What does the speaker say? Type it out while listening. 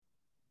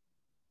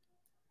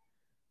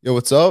Yo,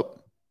 what's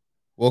up?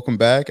 Welcome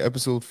back.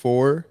 Episode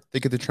 4,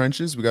 Thick of the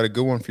Trenches. We got a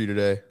good one for you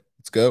today.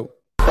 Let's go.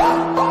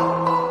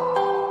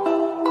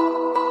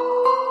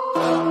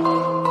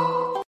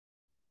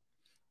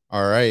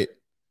 All right.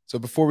 So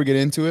before we get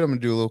into it, I'm going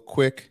to do a little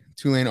quick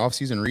Tulane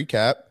offseason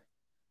recap.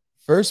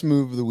 First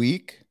move of the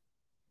week,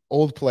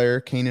 old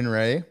player Kanan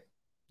Ray,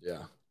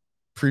 Yeah.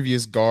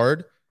 previous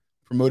guard,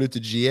 promoted to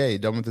GA,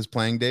 done with his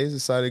playing days,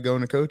 decided to go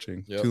into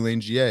coaching. Yep.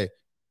 Tulane GA.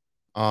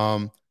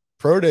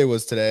 Pro Day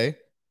was today.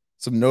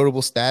 Some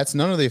notable stats.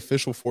 None of the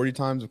official 40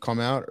 times have come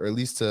out, or at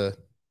least to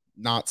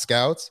not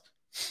scouts.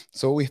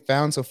 So what we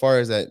found so far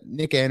is that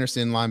Nick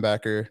Anderson,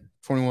 linebacker,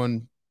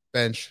 21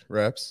 bench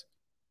reps,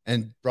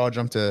 and broad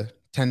jump to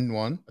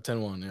 10-1. A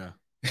 10-1, yeah.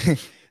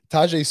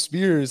 Tajay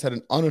Spears had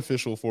an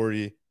unofficial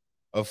 40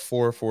 of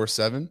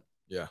 4.47.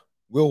 Yeah.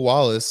 Will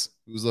Wallace,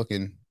 who was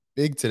looking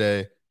big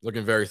today,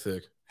 Looking very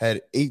thick.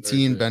 had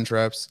 18 bench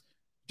reps.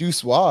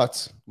 Deuce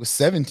Watts was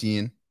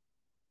 17.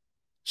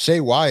 Shea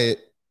Wyatt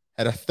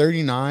had a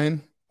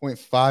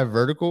 39.5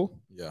 vertical.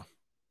 Yeah.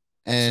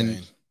 And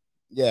Insane.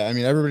 yeah, I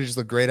mean, everybody just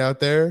looked great out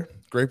there.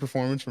 Great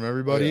performance from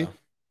everybody.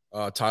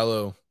 Oh, yeah.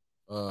 Tylo,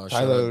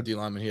 shout out D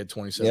lineman. He had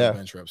 27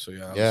 bench reps. So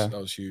that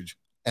was huge.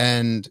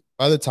 And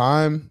by the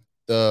time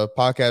the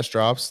podcast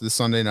drops this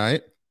Sunday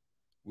night,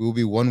 we will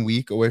be 1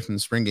 week away from the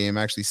spring game.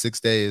 Actually, 6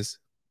 days.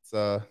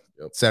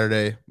 It's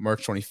Saturday,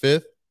 March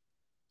 25th.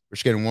 We're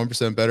just getting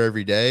 1% better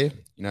every day.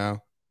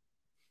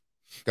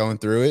 Going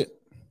through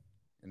it,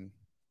 and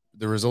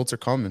the results are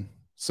coming.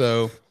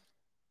 So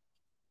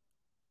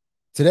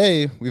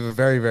today we have a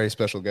very, very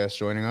special guest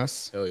joining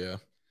us. Hell yeah.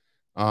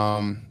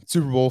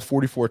 Super Bowl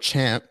 44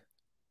 champ,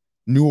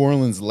 New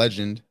Orleans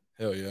legend.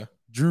 Hell yeah.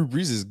 Drew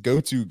Brees'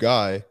 go-to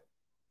guy,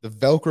 the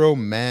Velcro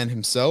man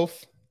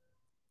himself,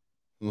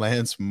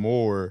 Lance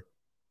Moore.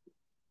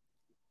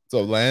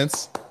 What's up,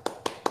 Lance?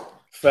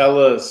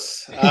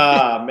 Fellas,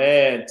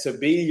 man, to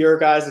be your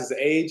guys'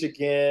 age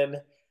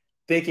again,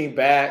 thinking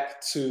back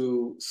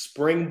to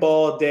spring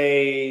ball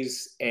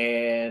days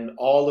and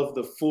all of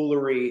the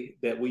foolery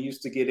that we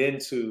used to get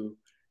into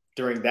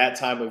during that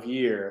time of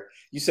year.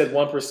 You said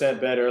 1%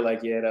 better.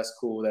 Like, yeah, that's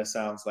cool. That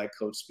sounds like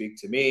coach speak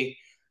to me.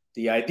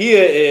 The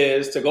idea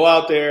is to go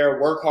out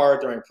there, work hard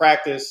during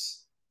practice,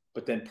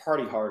 but then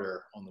party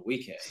harder on the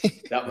weekend.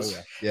 That was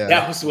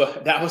that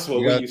was what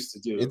we used to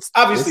do. It's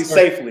obviously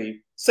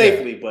safely,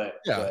 but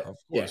of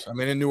course. I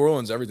mean, in New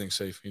Orleans, everything's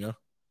safe,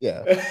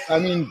 Yeah. I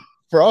mean,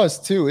 for us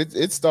too,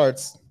 it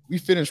starts. We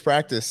finish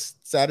practice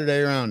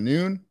Saturday around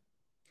noon,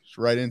 just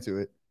right into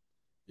it.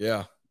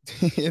 Yeah.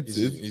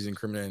 He's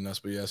incriminating us,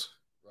 but yes.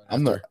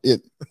 I'm not.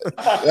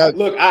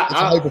 Look,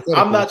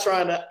 I'm not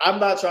trying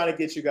to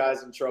get you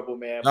guys in trouble,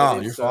 man. No,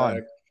 you're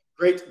fine.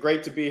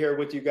 Great to be here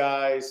with you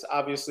guys.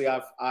 Obviously,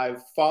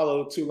 I've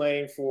followed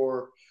Tulane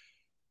for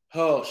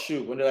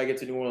when did I get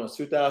to New Orleans?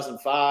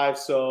 2005.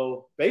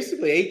 So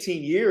basically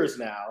 18 years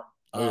now.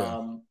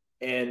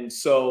 And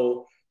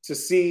so to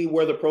see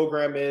where the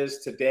program is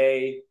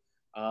today,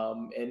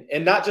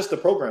 and not just the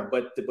program,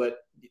 but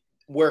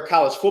where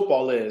college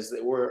football is,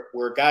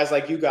 where guys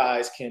like you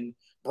guys can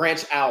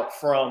branch out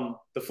from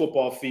the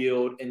football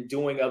field and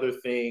doing other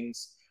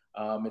things.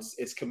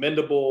 It's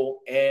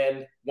commendable.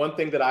 And one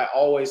thing that I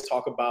always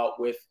talk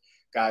about with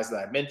guys that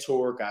I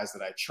mentor, guys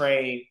that I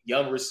train,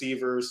 young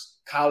receivers,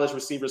 college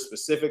receivers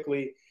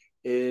specifically,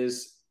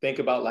 is think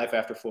about life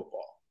after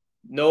football.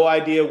 No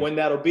idea when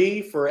that'll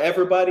be. For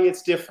everybody,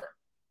 it's different.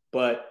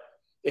 But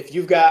if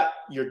you've got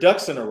your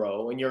ducks in a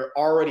row and you're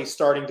already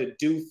starting to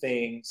do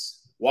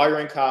things while you're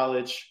in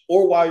college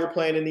or while you're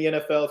playing in the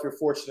NFL, if you're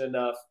fortunate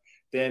enough,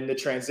 then the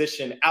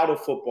transition out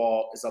of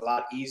football is a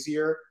lot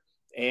easier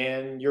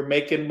and you're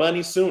making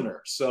money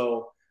sooner.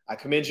 So I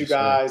commend you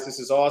guys. This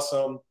is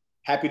awesome.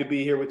 Happy to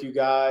be here with you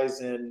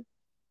guys, and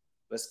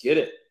let's get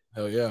it.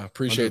 Hell yeah.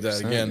 Appreciate that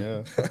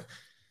again.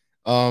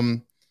 Yeah.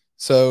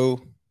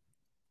 So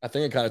I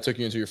think it kind of took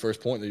you into your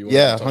first point that you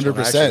wanted to touch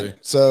 100%. On,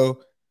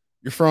 so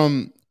you're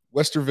from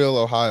Westerville,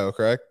 Ohio,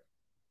 correct?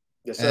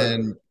 Yes, sir.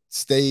 And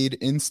stayed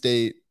in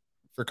state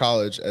for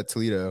college at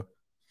Toledo.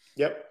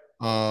 Yep.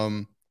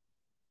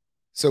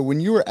 So when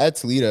you were at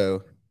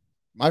Toledo,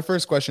 my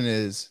first question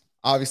is,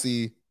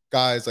 obviously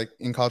guys like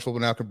in college football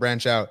now could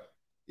branch out.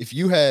 If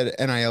you had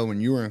NIL when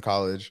you were in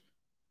college,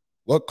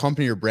 what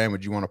company or brand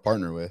would you want to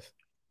partner with?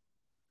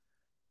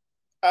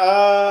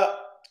 I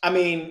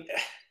mean,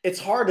 it's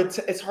hard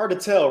to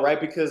tell, right?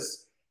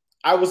 Because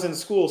I was in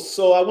school.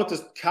 So I went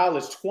to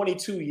college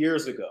 22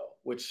 years ago,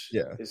 which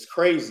is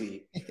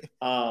crazy.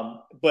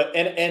 But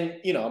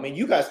I mean,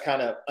 you guys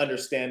kind of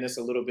understand this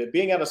a little bit.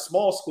 Being at a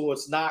small school,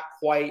 it's not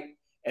quite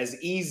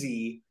as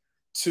easy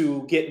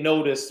to get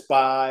noticed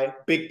by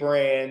big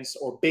brands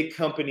or big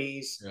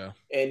companies. Yeah.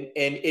 And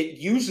it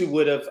usually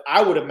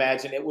I would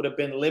imagine it would have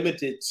been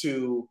limited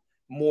to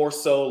more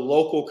so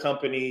local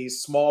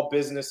companies, small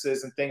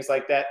businesses and things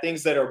like that,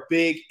 things that are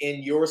big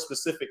in your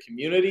specific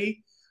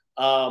community.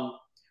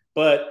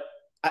 But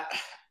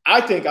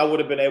I think I would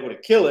have been able to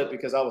kill it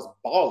because I was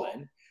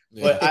balling.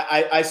 But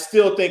I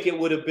still think it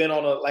would have been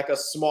on a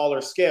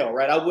smaller scale,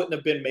 right? I wouldn't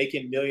have been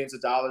making millions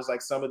of dollars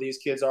like some of these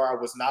kids are. I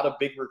was not a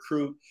big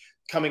recruit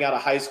coming out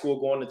of high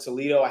school, going to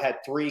Toledo. I had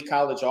 3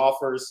 college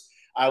offers.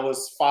 I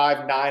was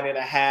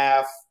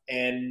 5'9.5"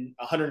 and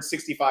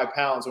 165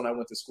 pounds when I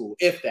went to school,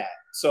 if that.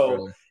 So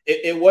really?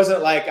 it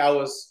wasn't like I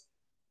was,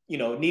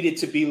 needed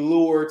to be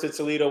lured to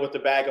Toledo with a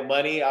bag of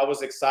money. I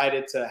was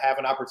excited to have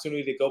an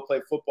opportunity to go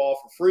play football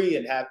for free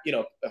and have,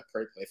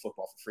 play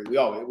football for free.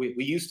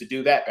 We used to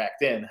do that back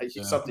then.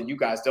 It's something you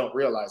guys don't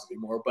realize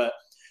anymore. But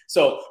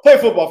so play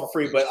football for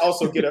free, but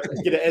also get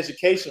an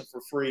education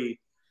for free.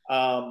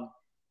 I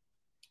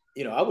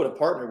would have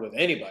partnered with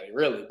anybody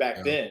really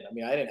back then. I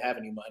mean, I didn't have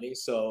any money,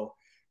 so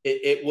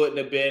it wouldn't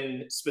have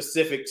been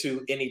specific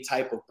to any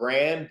type of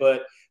brand.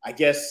 But I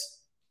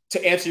guess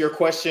to answer your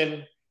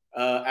question,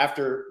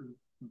 after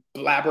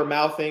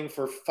blabbermouthing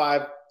for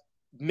 5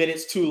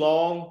 minutes too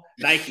long,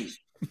 Nike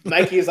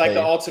is like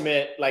the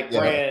ultimate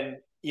brand,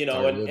 and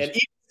even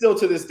still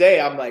to this day,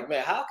 I'm like,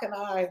 man, how can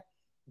I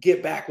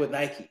get back with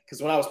Nike?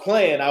 Because when I was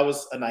playing, I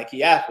was a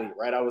Nike athlete,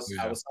 right? I was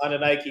signed to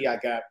Nike. I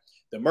got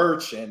the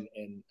merch, and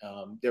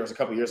there was a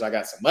couple of years I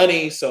got some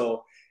money,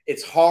 so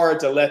it's hard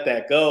to let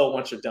that go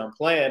once you're done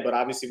playing. But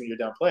obviously, when you're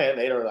done playing,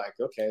 they are like,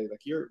 okay,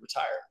 like you're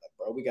retired, like,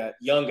 bro. We got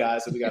young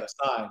guys that we got to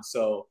sign.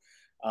 So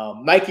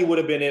Nike would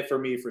have been it for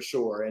me for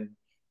sure. And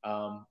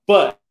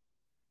but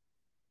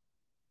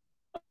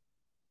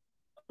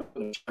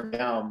turn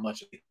down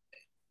much of it.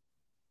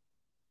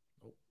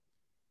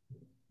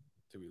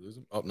 Did we lose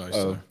him? Oh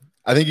no,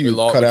 I think you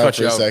cut out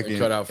for a second. You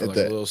cut out for like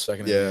a little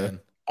second. Yeah.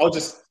 I'll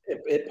just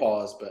it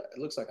paused, but it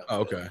looks like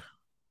I'm okay.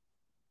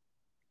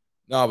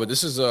 No, but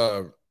this is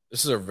a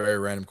very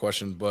random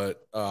question.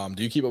 But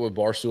do you keep up with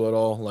Barstool at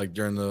all? Like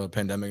during the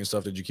pandemic and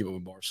stuff, did you keep up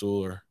with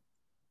Barstool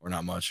or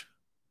not much?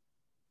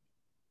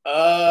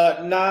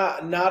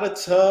 Not a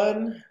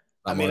ton.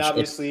 I mean,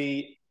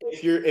 obviously,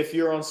 if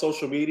you're on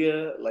social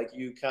media, like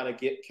you kind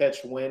of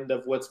catch wind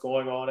of what's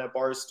going on at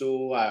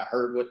Barstool. I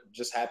heard what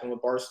just happened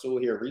with Barstool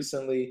here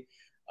recently.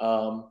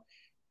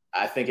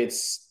 I think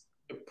it's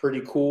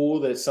pretty cool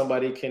that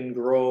somebody can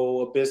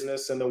grow a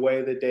business in the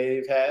way that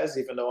Dave has,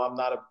 even though I'm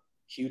not a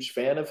huge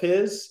fan of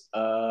his.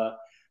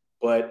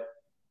 But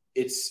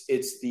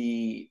it's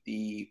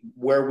the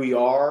where we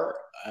are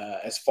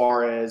as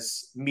far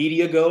as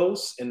media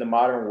goes in the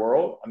modern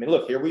world. I mean,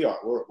 look, here we are.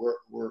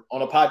 We're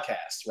on a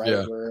podcast, right?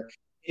 Yeah. Where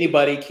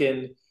anybody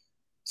can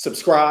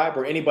subscribe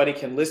or anybody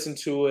can listen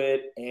to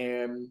it,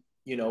 and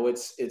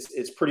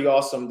it's pretty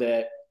awesome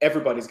that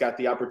everybody's got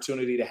the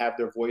opportunity to have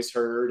their voice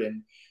heard.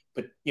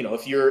 But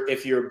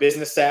if you're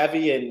business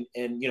savvy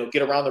and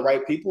get around the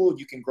right people,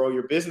 you can grow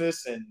your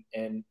business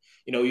and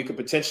you could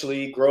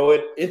potentially grow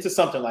it into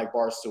something like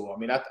Barstool. I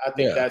mean, I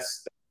think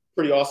that's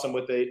pretty awesome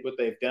what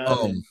they've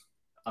done.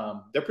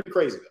 They're pretty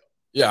crazy though.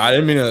 Yeah, I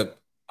didn't mean to.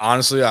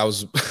 Honestly, I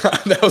was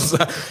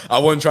I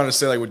wasn't trying to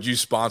say like would you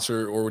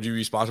sponsor or would you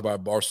be sponsored by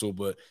Barstool,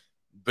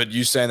 but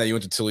you saying that you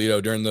went to Toledo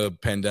during the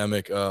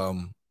pandemic.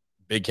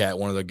 Big Cat,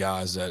 one of the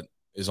guys that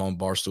is on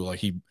Barstool, like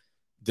he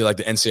did like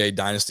the NCAA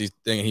Dynasty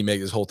thing, and he made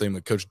this whole thing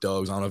with Coach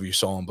Doug's. I don't know if you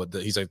saw him, but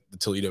he's like the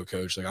Toledo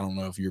coach. Like I don't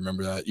know if you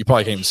remember that. You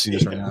probably can't even see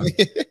this right now.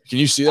 Can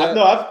you see that?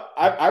 No,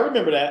 I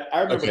remember that.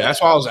 I remember. Okay,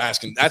 that's why I was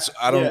asking.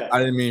 I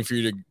didn't mean for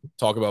you to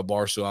talk about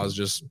Barstool. I was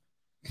just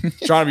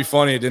trying to be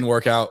funny. It didn't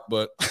work out,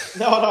 but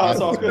no,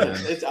 it's all good.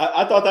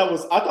 I thought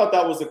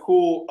that was a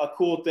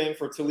cool thing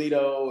for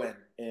Toledo,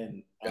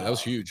 and that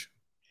was huge.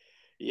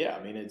 Yeah,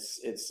 I mean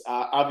it's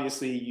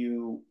obviously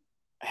you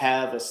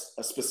have a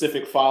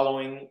specific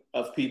following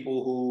of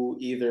people who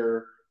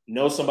either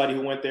know somebody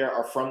who went there,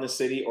 are from the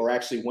city, or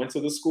actually went to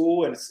the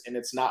school, and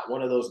it's not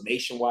one of those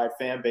nationwide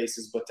fan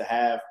bases, but to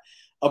have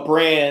a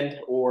brand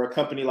or a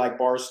company like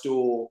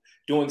Barstool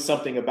doing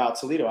something about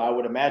Toledo, I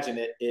would imagine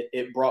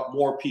it brought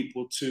more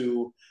people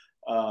to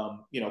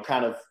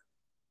kind of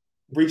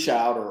reach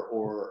out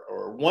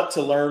or want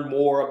to learn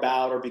more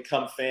about or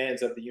become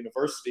fans of the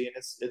university, and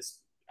it's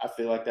I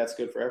feel like that's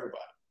good for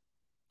everybody.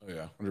 Oh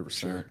yeah, 100%.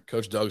 Sure.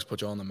 Coach Doug's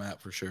put you on the map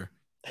for sure.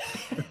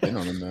 Been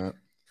on the map.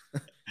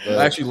 But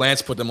actually,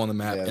 Lance put them on the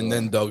map, and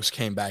then Doug's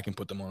came back and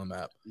put them on the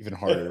map. Even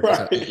harder.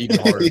 Right. Even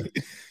harder.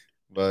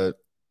 But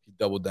he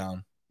doubled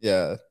down.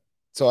 Yeah.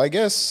 So I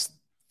guess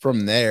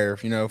from there,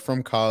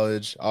 from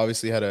college,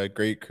 obviously had a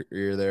great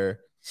career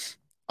there.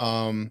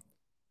 You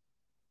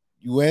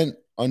went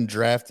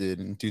undrafted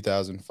in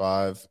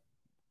 2005,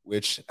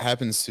 which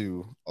happens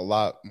to a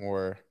lot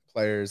more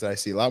players. I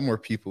see a lot more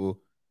people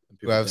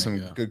who have some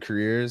good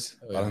careers.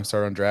 A lot of them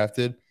start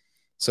undrafted.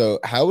 So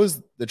how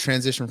was the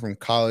transition from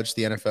college to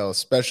the NFL,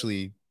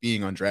 especially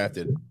being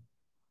undrafted?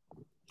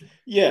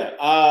 Yeah,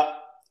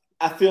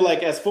 I feel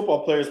like as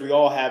football players, we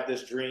all have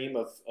this dream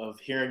of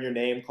hearing your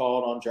name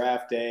called on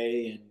draft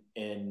day.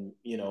 And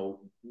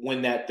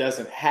when that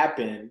doesn't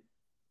happen,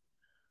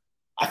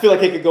 I feel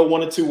like it could go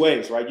one of two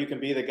ways, right? You can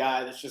be the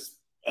guy that's just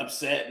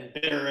upset and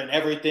bitter, and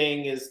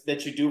everything is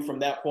that you do from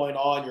that point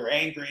on, you're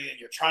angry and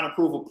you're trying to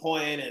prove a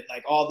point and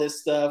like all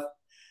this stuff.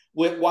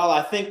 while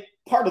I think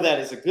part of that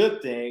is a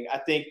good thing, I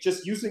think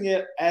just using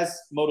it as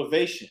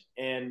motivation.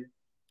 And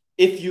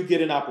if you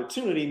get an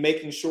opportunity,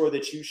 making sure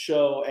that you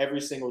show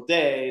every single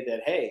day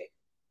that, hey,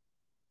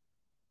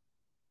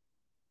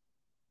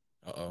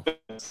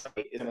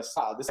 in a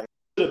style, this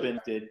could have been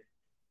did.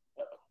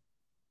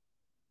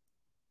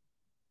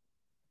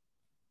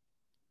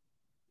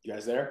 You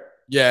guys there?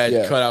 Yeah,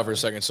 it cut out for a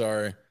second.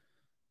 Sorry,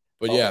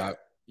 but Okay. yeah,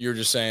 you're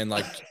just saying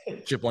like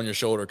chip on your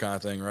shoulder kind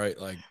of thing, right?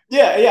 Like,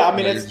 yeah. I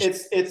mean,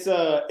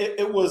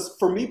 it was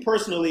for me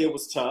personally, it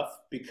was tough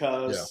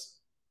because,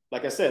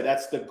 like I said,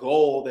 that's the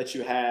goal that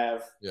you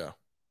have. Yeah.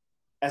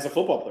 As a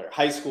football player,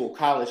 high school,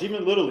 college,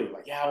 even Little League,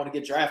 like, yeah, I want to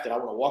get drafted. I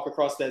want to walk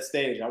across that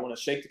stage. I want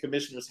to shake the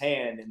commissioner's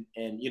hand.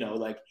 And you know,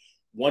 like,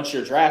 once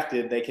you're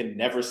drafted, they can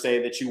never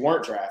say that you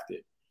weren't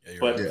drafted. Yeah,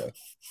 but right.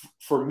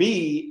 For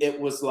me,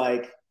 it was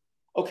like,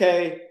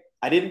 okay,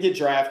 I didn't get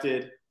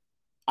drafted.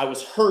 I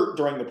was hurt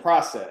during the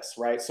process,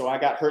 right? So I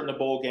got hurt in the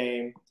bowl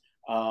game.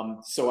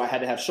 So I had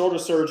to have shoulder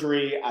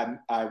surgery.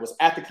 I was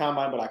at the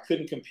combine, but I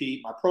couldn't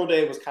compete. My pro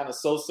day was kind of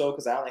so-so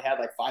because I only had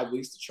like 5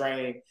 weeks to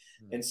train.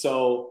 Mm-hmm. And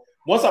so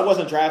once I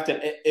wasn't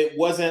drafted, it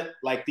wasn't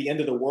like the end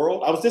of the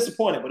world. I was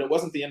disappointed, but it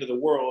wasn't the end of the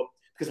world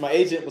because my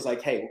agent was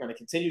like, hey, we're going to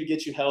continue to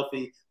get you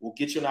healthy. We'll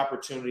get you an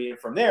opportunity. And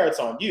from there, it's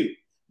on you.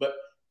 But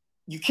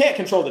you can't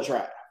control the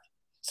draft.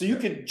 So you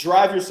could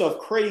drive yourself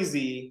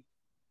crazy,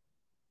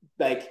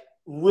 like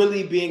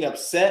really being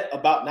upset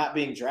about not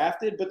being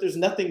drafted, but there's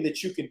nothing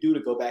that you can do to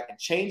go back and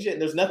change it.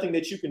 And there's nothing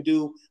that you can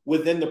do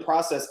within the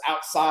process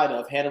outside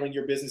of handling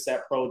your business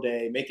at pro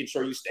day, making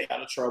sure you stay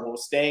out of trouble,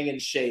 staying in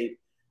shape.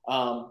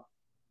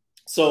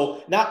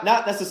 So not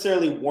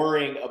necessarily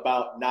worrying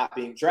about not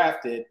being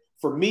drafted.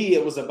 For me,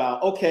 it was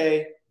about,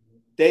 okay,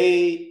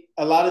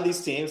 a lot of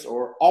these teams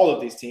or all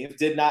of these teams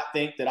did not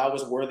think that I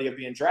was worthy of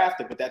being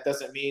drafted, but that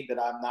doesn't mean that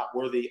I'm not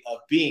worthy of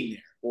being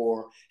there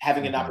or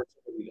having an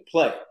opportunity to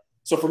play.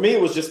 So for me,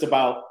 it was just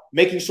about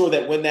making sure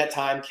that when that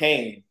time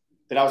came,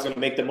 that I was going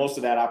to make the most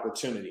of that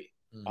opportunity.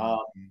 And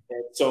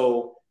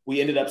so we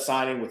ended up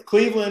signing with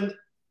Cleveland.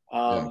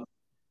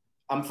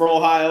 I'm from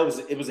Ohio.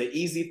 It was an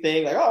easy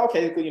thing. Like, oh,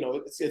 okay, you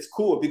know, it's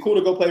cool. It'd be cool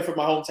to go play for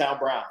my hometown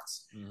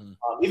Browns,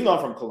 even though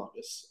I'm from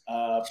Columbus.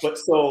 But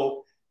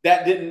so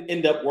that didn't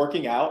end up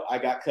working out. I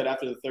got cut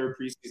after the third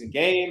preseason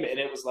game, and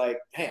it was like,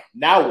 damn,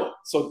 now what?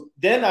 So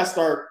then I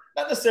start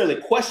not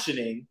necessarily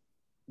questioning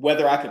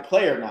whether I could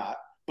play or not,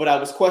 but I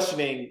was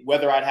questioning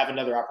whether I'd have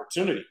another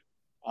opportunity.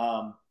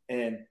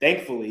 And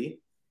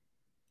thankfully,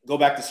 go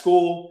back to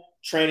school,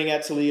 training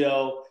at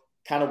Toledo,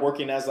 kind of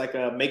working as like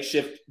a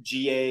makeshift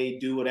GA,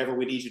 do whatever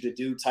we need you to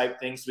do type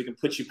thing so we can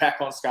put you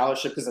back on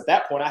scholarship. Because at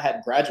that point, I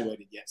hadn't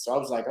graduated yet. So I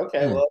was like,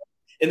 okay, well,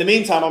 in the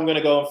meantime, I'm going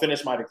to go and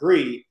finish my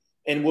degree,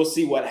 and we'll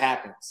see what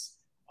happens.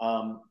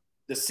 The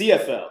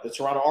CFL, the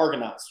Toronto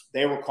Argonauts,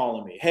 they were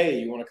calling me, hey,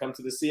 you want to come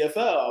to the CFL?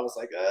 I was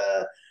like,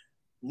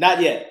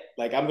 not yet.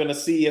 Like, I'm going to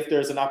see if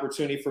there's an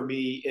opportunity for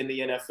me in the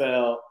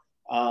NFL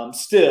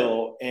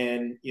still.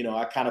 And, you know,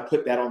 I kind of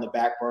put that on the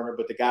back burner,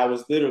 but the guy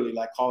was literally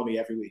like calling me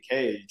every week.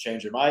 Hey, you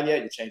changed your mind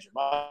yet? You changed your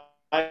mind?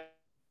 I'm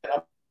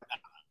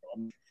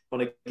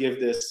going to give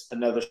this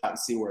another shot and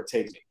see where it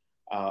takes me.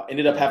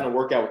 Ended up having to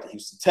work out with the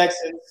Houston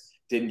Texans,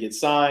 didn't get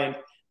signed.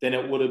 Then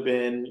it would have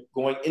been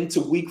going into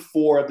week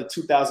 4 of the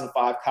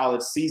 2005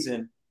 college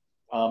season.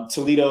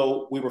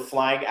 Toledo, we were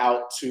flying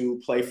out to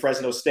play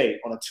Fresno State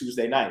on a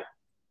Tuesday night.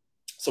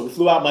 So we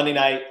flew out Monday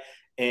night.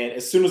 And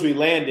as soon as we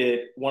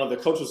landed, one of the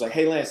coaches was like,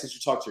 hey, Lance, did you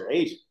talk to your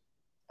agent?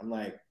 I'm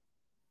like,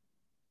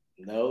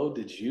 no,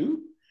 did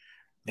you?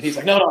 And he's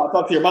like, no, I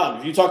talked to your mom.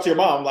 If you talk to your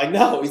mom, I'm like,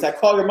 no. He's like,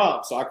 call your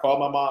mom. So I called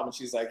my mom, and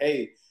she's like,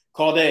 hey,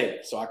 call Dave.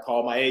 So I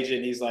called my agent,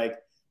 and he's like,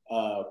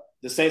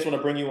 the Saints want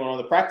to bring you on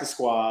the practice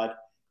squad.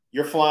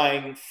 You're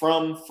flying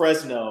from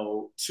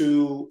Fresno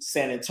to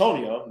San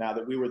Antonio, now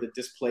that we were the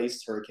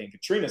displaced Hurricane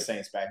Katrina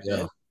Saints back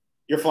then.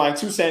 You're flying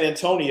to San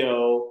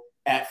Antonio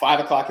at 5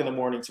 o'clock in the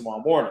morning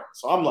tomorrow morning.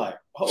 So I'm like,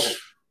 oh,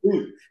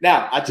 dude.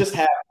 Now I just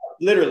have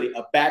literally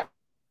a back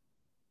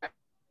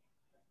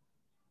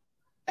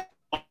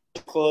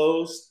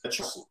clothes,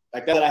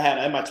 like that I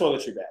had in my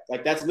toiletry bag.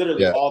 Like that's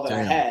literally all that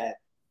I had.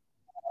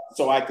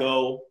 So I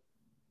go,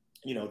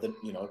 to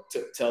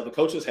tell the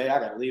coaches, hey, I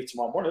got to leave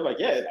tomorrow morning. They're like,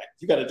 yeah, like,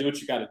 you got to do what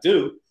you got to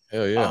do.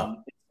 Hell yeah.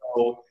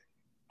 So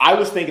I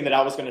was thinking that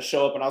I was going to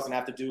show up and I was going to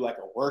have to do like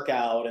a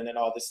workout and then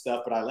all this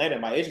stuff. But I landed.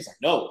 My agent's like,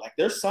 no, like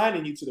they're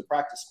signing you to the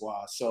practice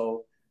squad.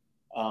 So,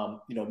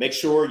 make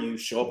sure you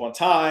show up on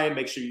time,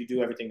 make sure you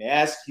do everything they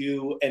ask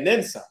you, and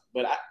then some.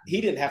 But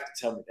he didn't have to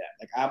tell me that.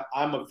 Like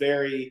I'm a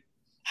very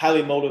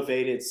highly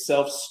motivated,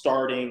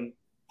 self-starting,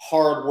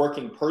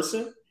 hard-working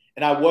person.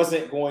 And I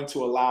wasn't going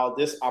to allow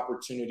this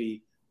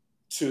opportunity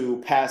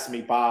to pass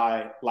me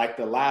by like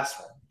the last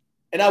one.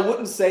 And I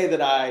wouldn't say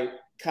that I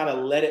kind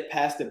of let it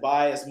pass it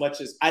by as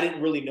much as I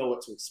didn't really know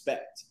what to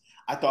expect.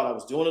 I thought I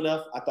was doing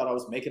enough. I thought I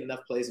was making enough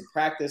plays in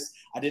practice.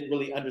 I didn't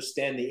really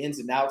understand the ins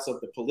and outs of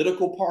the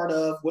political part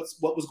of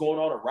what was going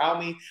on around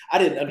me. I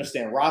didn't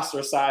understand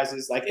roster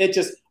sizes. Like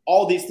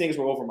all these things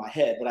were over my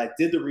head. But I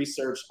did the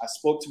research. I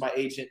spoke to my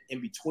agent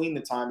in between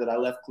the time that I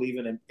left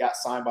Cleveland and got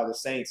signed by the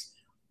Saints.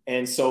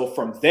 And so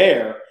from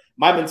there,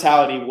 my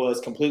mentality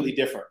was completely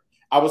different.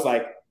 I was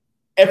like,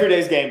 every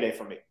day's game day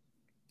for me.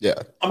 Yeah.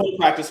 I'm on the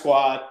practice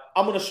squad.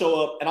 I'm going to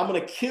show up and I'm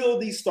going to kill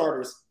these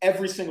starters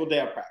every single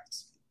day I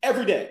practice.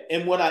 Every day.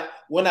 And when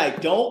I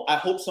don't, I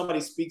hope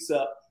somebody speaks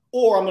up,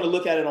 or I'm going to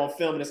look at it on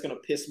film and it's going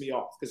to piss me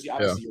off because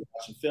obviously you're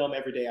watching film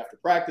every day after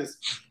practice.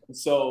 And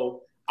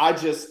so I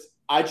just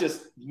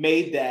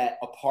made that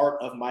a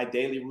part of my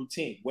daily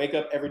routine. Wake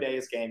up every day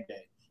is game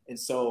day. And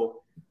so,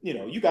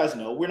 you guys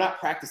know we're not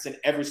practicing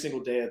every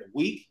single day of the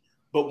week,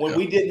 but when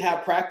we didn't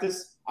have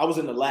practice, I was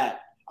in the lab.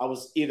 I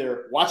was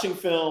either watching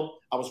film,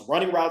 I was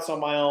running routes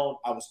on my own,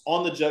 I was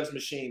on the jugs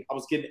machine, I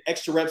was getting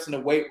extra reps in the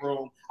weight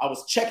room, I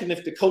was checking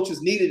if the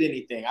coaches needed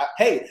anything.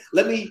 Hey,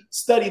 let me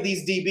study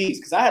these DBs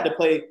because I had to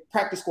play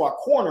practice squad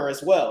corner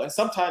as well, and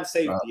sometimes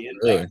safety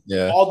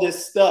and all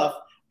this stuff.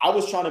 I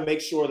was trying to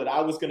make sure that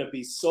I was going to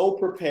be so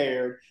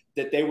prepared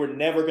that they were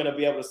never going to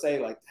be able to say,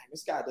 like,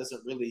 this guy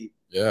doesn't really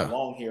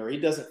belong here, or he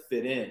doesn't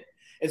fit in.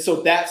 And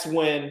so that's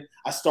when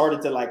I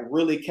started to, like,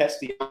 really catch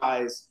the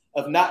eyes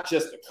of not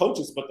just the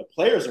coaches, but the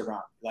players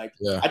around me. Like,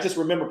 I just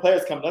remember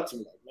players coming up to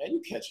me like, man,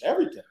 you catch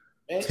everything,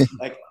 man.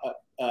 Like,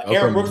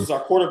 Aaron Brooks was our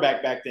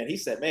quarterback back then. He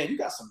said, man, you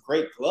got some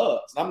great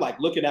gloves. And I'm, like,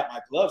 looking at my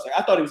gloves. Like,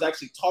 I thought he was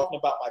actually talking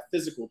about my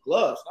physical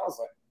gloves. And I was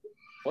like,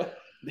 what?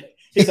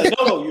 He's like,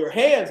 no, your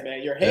hands,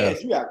 man, your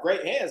hands. You got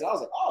great hands. I was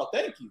like, oh,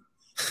 thank you.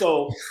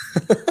 So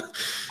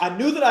I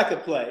knew that I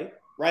could play,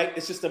 right?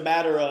 It's just a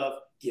matter of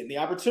getting the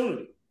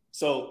opportunity.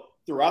 So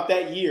throughout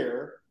that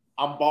year,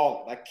 I'm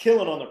balling, like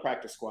killing on the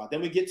practice squad.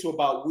 Then we get to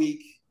about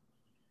week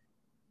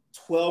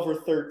 12 or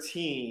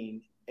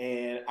 13,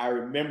 and I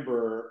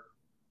remember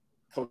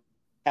Coach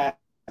back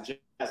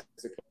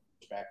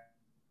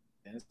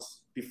and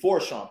before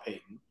Sean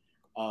Payton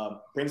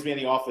brings me in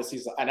the office.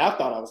 He's like, and I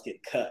thought I was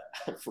getting cut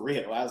for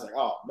real. I was like,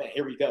 oh man,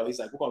 here we go. He's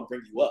like, we're going to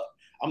bring you up.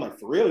 I'm like,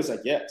 for real? He's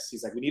like, yes.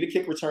 He's like, we need a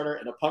kick returner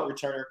and a punt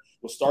returner.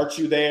 We'll start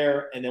you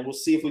there, and then we'll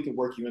see if we can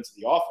work you into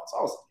the offense.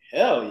 I was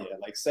like, hell yeah.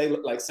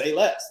 Say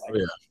less.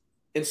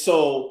 And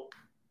so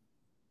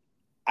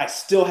I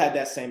still had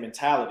that same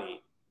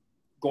mentality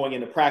going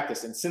into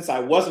practice. And since I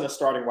wasn't a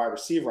starting wide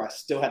receiver, I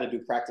still had to do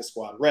practice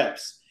squad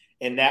reps.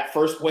 And that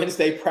first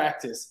Wednesday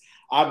practice,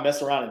 I'd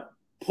mess around and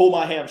pull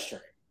my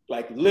hamstring.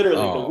 Like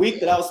literally the week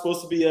that I was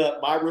supposed to be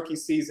my rookie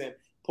season,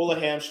 pull a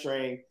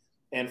hamstring.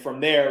 And from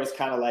there, it was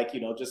kind of like,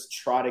 just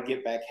try to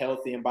get back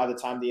healthy. And by the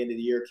time the end of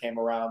the year came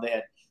around, they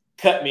had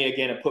cut me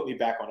again and put me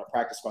back on a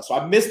practice squad. So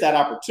I missed that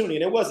opportunity.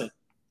 And it wasn't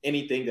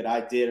anything that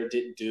I did or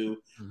didn't do.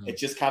 Mm-hmm. It's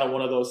just kind of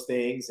one of those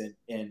things.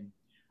 And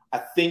I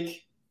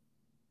think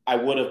I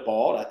would have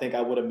balled. I think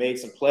I would have made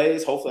some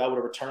plays. Hopefully I would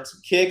have returned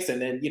some kicks.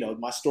 And then,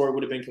 my story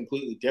would have been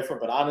completely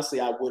different. But honestly,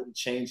 I wouldn't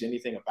change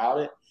anything about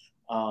it.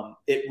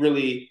 It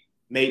really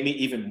made me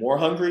even more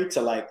hungry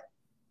to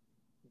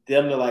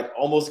them to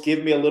almost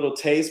give me a little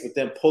taste, but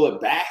then pull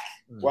it back.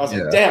 Where I was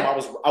like, damn, I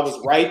was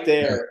right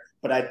there,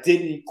 but I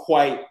didn't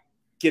quite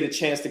get a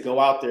chance to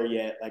go out there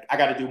yet. Like, I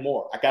got to do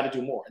more.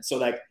 And so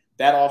that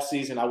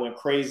offseason, I went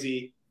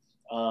crazy,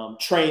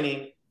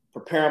 training,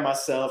 preparing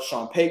myself.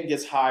 Sean Payton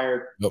gets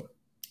hired. Yep.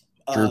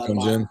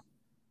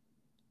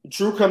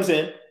 Drew comes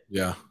in.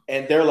 Yeah.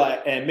 And they're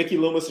like, and Mickey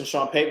Loomis and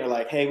Sean Payton are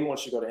like, hey, we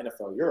want you to go to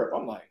NFL Europe.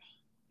 I'm like,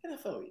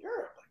 NFL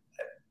Europe?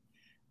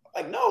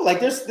 Like, no, like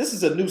this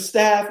is a new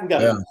staff. We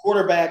got a new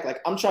quarterback.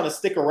 Like, I'm trying to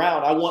stick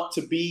around. I want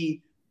to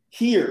be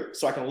here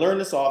so I can learn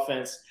this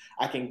offense.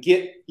 I can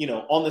get,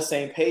 on the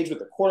same page with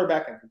the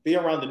quarterback. I can be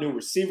around the new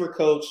receiver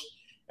coach.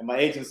 And my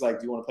agent's like,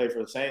 do you want to play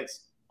for the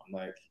Saints? I'm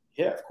like,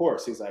 yeah, of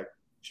course. He's like, you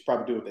should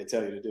probably do what they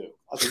tell you to do.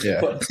 I was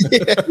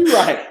like, you're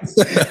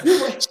right.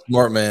 You're right.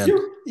 Smart man.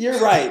 You're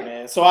right,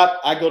 man. So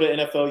I go to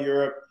NFL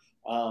Europe,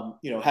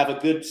 have a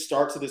good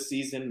start to the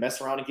season, mess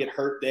around and get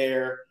hurt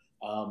there.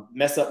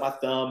 Mess up my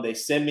thumb. They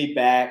send me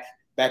back.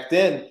 Back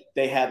then,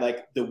 they had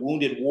the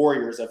Wounded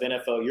Warriors of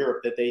NFL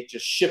Europe that they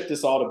just shipped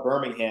us all to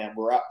Birmingham.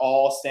 We're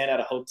all staying at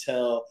a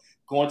hotel,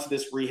 going to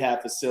this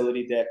rehab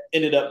facility that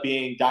ended up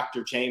being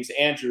Dr. James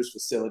Andrews'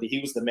 facility. He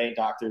was the main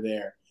doctor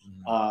there.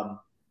 Mm-hmm.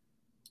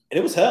 And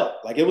it was hell.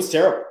 It was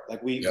terrible.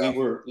 We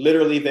were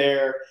literally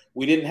there.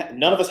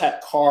 None of us had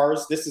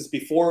cars. This is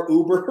before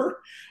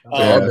Uber.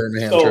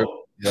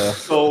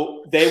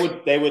 So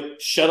they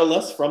would shuttle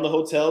us from the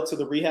hotel to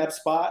the rehab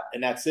spot,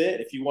 and that's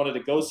it. If you wanted to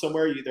go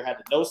somewhere, you either had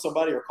to know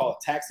somebody or call a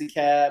taxi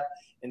cab.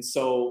 And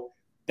so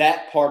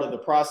that part of the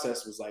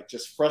process was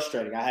just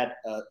frustrating. I had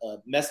a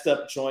messed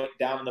up joint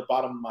down in the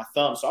bottom of my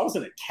thumb. So I was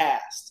in a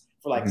cast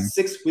for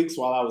 6 weeks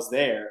while I was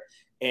there.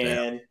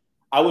 And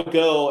I would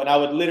go and I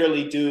would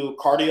literally do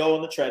cardio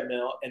on the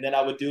treadmill, and then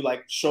I would do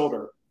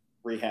shoulder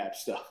rehab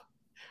stuff.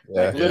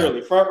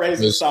 Literally front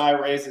raises, side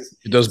raises.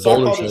 He does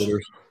boulder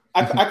shoulders.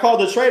 I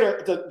called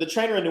the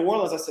trainer in New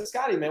Orleans. I said,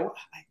 Scotty, man,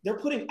 they're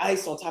putting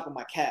ice on top of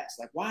my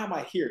cast. Why am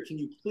I here? Can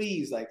you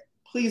please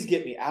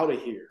get me out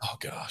of here? Oh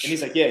gosh. And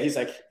he's like,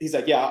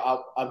 yeah,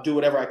 I'll do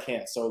whatever I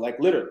can. So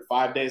literally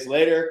 5 days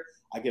later,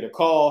 I get a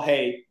call,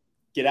 hey,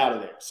 get out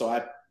of there. So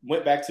I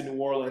went back to New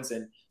Orleans.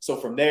 And so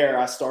from there,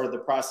 I started the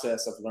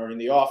process of learning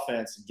the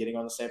offense and getting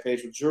on the same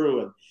page with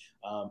Drew and,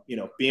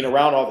 being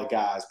around all the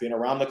guys, being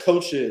around the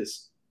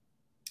coaches.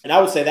 And I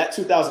would say that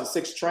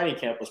 2006 training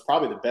camp was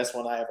probably the best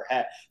one I ever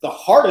had. The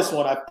hardest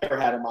one I've ever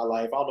had in my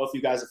life. I don't know if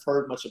you guys have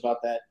heard much about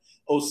that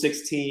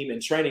 06 team in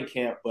training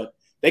camp, but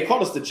they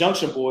called us the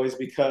Junction Boys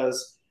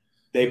because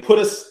they put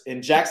us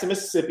in Jackson,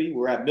 Mississippi.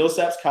 We're at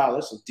Millsaps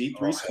College, a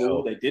D3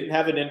 school. They didn't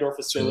have an indoor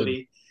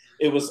facility.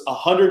 It was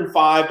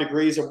 105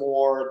 degrees or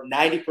more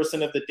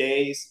 90% of the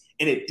days,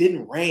 and it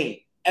didn't rain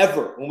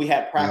ever when we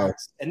had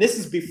practice. No. And this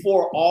is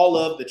before all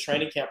of the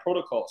training camp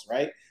protocols,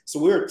 right? So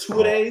we were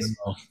two-a-days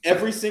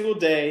every single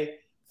day,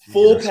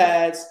 full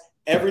pads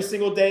every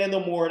single day in the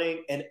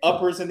morning and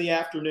uppers in the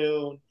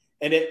afternoon.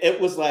 And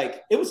it was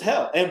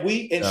hell.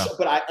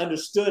 But I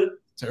understood.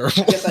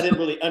 Terrible. I guess I didn't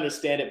really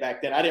understand it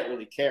back then. I didn't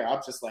really care.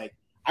 I'm just like,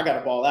 I got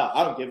to ball out.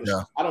 I don't give a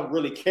shit. I don't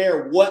really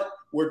care what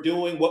we're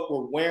doing, what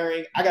we're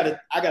wearing. I got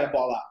to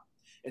ball out.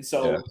 And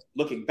so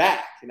looking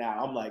back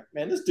now, I'm like,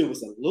 man, this dude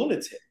was a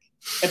lunatic.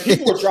 And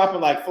people were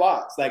dropping like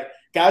flies. Like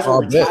guys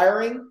were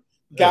retiring.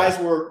 Guys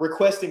were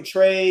requesting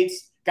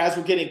trades. Guys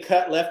were getting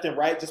cut left and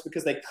right just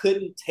because they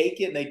couldn't take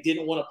it and they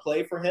didn't want to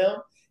play for him.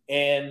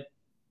 And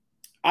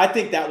I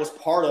think that was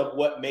part of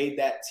what made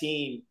that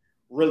team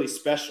really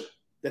special.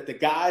 That the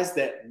guys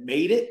that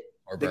made it,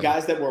 the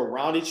guys that were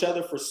around each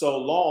other for so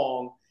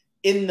long,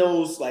 in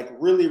those like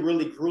really,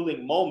 really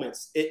grueling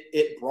moments,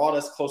 it brought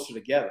us closer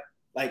together.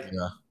 Like,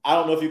 I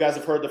don't know if you guys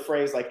have heard the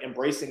phrase like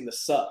embracing the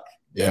suck.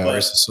 Yeah,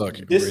 embrace the suck.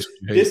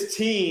 This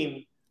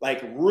team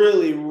like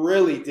really,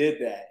 really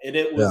did that. And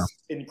it was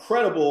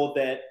incredible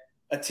that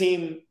a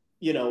team,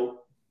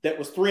 that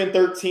was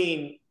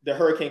 3-13 the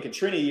Hurricane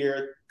Katrina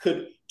year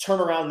could turn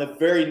around the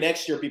very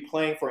next year, be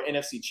playing for an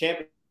NFC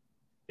championship.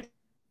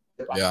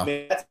 I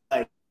mean, that's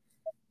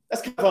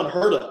kind of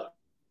unheard of.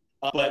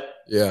 But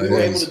we were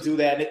able to do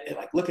that. And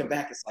like looking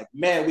back, it's like,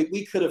 man,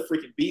 we could have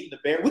freaking beaten the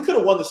Bears. We could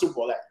have won the Super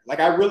Bowl that year. Like,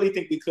 I really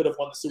think we could have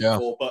won the Super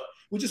Bowl, but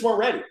we just weren't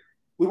ready.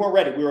 We weren't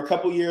ready. We were a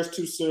couple years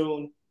too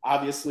soon,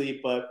 obviously.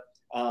 But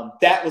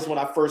that was when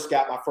I first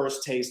got my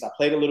first taste. I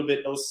played a little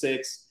bit in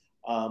 06,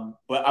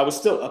 but I was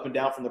still up and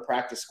down from the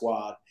practice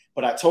squad.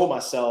 But I told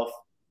myself,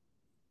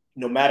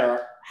 no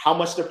matter how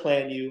much they're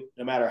playing you,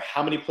 no matter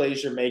how many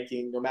plays you're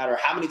making, no matter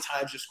how many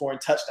times you're scoring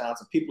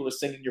touchdowns and people are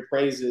singing your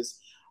praises,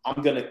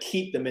 I'm going to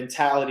keep the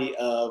mentality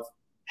of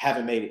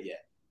haven't made it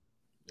yet.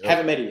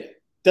 Haven't made it yet.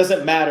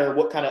 Doesn't matter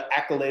what kind of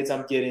accolades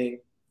I'm getting.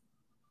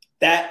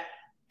 That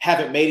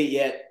haven't made it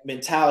yet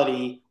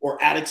mentality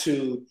or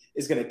attitude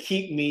is going to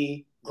keep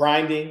me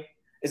grinding.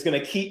 It's going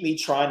to keep me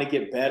trying to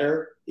get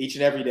better each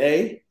and every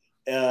day,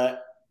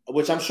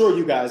 which I'm sure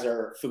you guys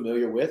are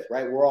familiar with,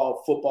 right? We're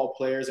all football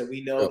players, and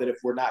we know that if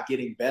we're not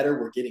getting better,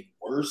 we're getting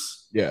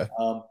worse.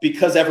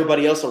 Because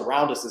everybody else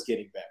around us is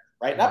getting better,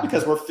 right? Not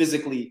because we're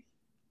physically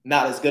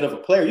not as good of a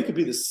player. You could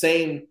be the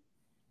same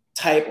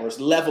type or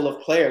level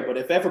of player, but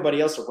if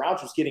everybody else around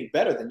you is getting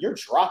better, then you're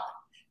dropping.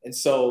 And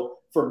so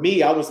for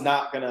me, I was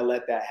not going to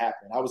let that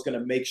happen. I was going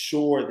to make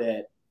sure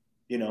that,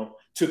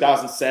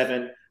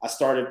 2007, I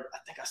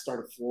think I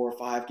started 4 or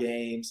 5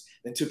 games.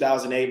 Then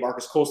 2008,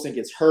 Marcus Colston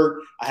gets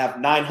hurt. I have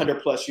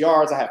 900 plus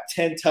yards. I have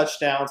 10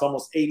 touchdowns,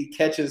 almost 80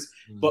 catches,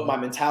 but my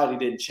mentality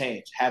didn't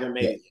change. Haven't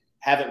made it yet.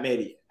 Haven't made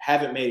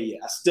it yet.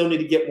 I still need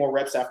to get more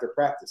reps after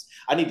practice.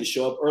 I need to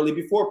show up early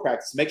before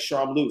practice, make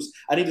sure I'm loose.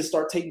 I need to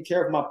start taking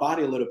care of my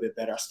body a little bit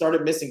better. I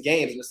started missing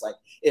games, and it's like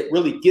it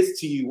really gets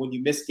to you when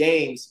you miss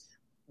games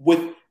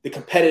with the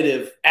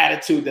competitive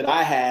attitude that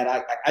I had.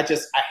 I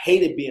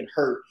hated being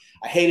hurt.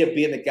 I hated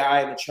being the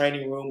guy in the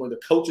training room where the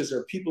coaches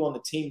or people on the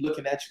team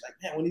looking at you like,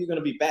 man, when are you going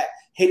to be back?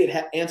 Hated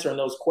answering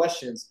those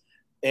questions.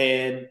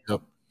 And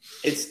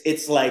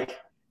it's like,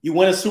 you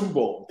win a Super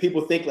Bowl.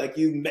 People think like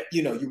you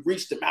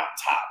reached the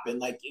mountaintop and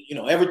like,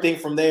 everything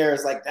from there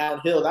is like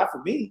downhill. Not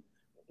for me.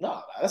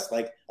 No, that's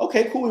like,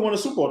 okay, cool. We won a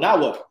Super Bowl. Now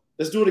look,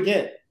 let's do it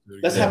again.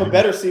 Let's have a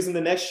better season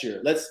the next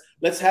year.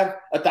 Let's have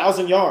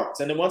 1,000 yards.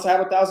 And then once I have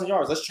 1,000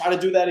 yards, let's try to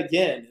do that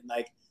again. And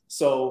like,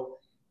 so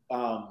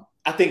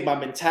I think my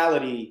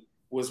mentality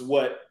was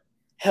what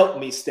helped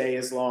me stay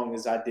as long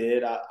as I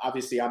did.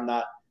 Obviously, I'm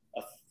not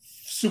a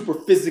super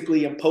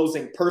physically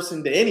imposing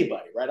person to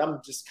anybody, right?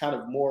 I'm just kind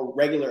of more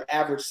regular,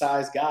 average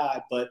size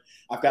guy, but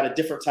I've got a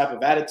different type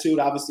of attitude.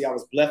 Obviously, I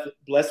was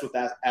blessed with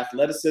that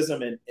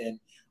athleticism and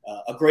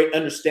a great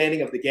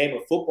understanding of the game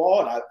of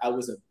football. And I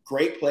was a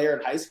great player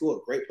in high school,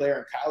 a great player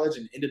in college,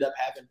 and ended up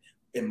having,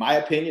 in my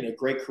opinion, a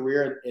great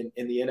career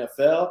in the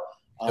NFL.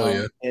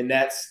 And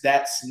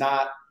that's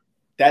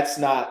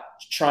not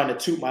trying to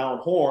toot my own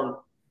horn,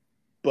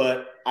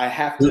 but I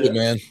have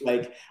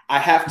to I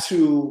have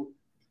to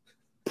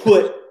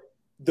put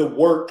the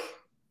work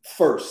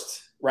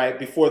first, right,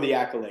 before the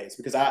accolades,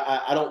 because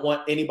I don't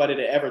want anybody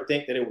to ever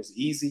think that it was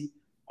easy.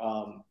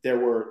 There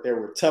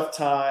were tough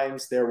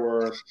times. There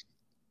were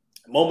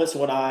moments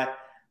when I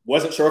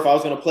wasn't sure if I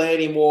was going to play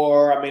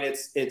anymore. I mean,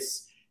 it's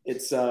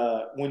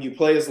when you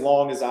play as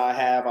long as I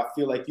have, I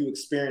feel like you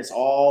experience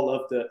all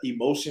of the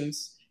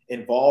emotions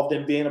involved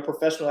in being a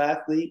professional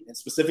athlete and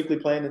specifically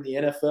playing in the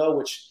NFL,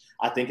 which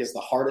I think is the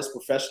hardest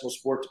professional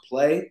sport to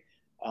play.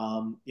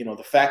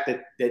 The fact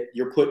that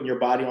you're putting your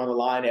body on the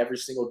line every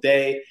single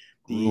day,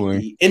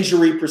 the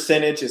injury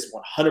percentage is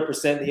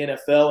 100% in the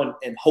NFL,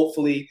 and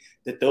hopefully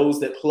that those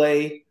that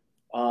play,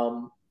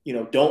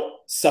 don't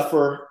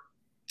suffer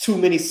too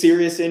many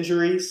serious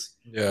injuries.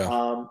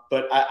 Yeah.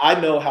 But I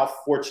know how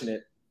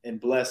fortunate and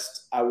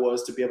blessed I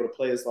was to be able to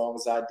play as long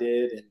as I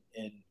did.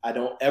 And I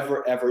don't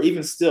ever,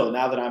 even still,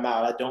 now that I'm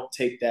out, I don't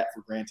take that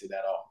for granted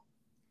at all.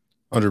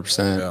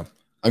 100%. Yeah.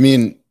 I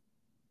mean,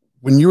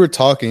 when you were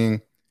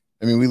talking,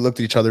 we looked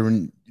at each other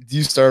when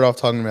you started off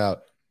talking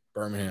about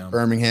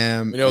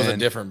Birmingham. It was a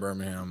different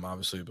Birmingham,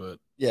 obviously, but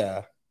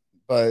yeah.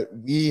 But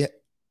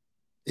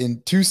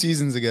in 2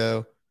 seasons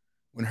ago,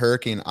 when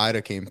Hurricane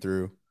Ida came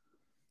through,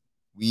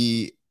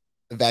 we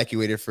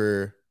evacuated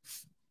for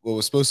what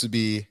was supposed to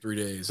be 3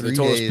 days. They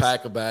told us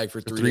pack a bag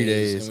for 3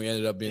 days, and we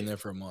ended up being there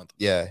for a month.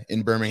 Yeah,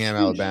 in Birmingham,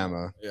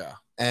 Alabama. Yeah.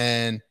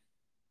 And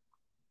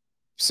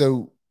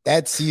so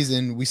that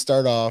season, we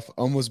start off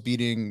almost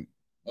beating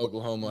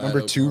Oklahoma.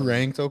 Number 2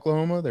 ranked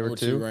Oklahoma. They were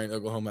 2 ranked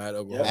Oklahoma at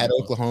Oklahoma. At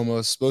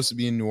Oklahoma, supposed to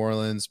be in New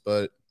Orleans,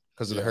 but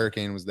because of the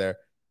hurricane was there.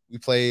 We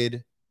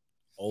played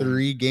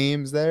 3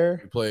 games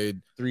there. We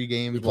played 3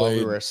 games while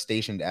we were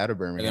stationed out of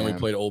Birmingham. And then we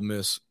played Ole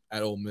Miss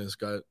at Ole Miss.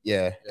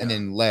 And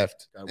then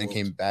left and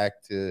came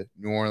back to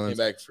New Orleans.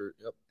 Yep.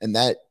 And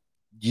that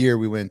year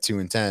we went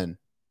 2-10.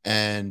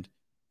 And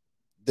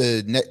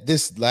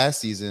this last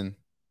season,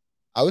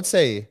 I would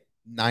say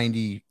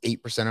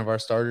 98% of our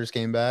starters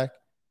came back,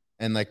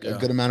 and a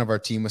good amount of our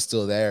team was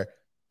still there.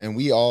 And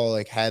we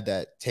all had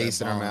that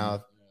taste in our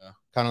mouth,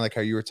 kind of like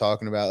how you were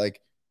talking about,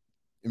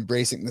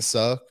 embracing the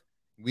suck.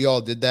 We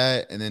all did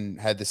that, and then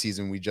had the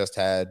season we just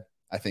had,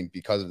 I think,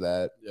 because of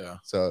that. Yeah.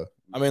 So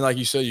like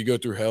you said, you go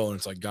through hell, and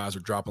it's guys are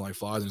dropping like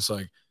flies, and it's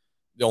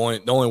the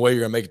only way you're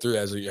gonna make it through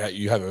that is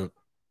you have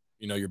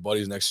your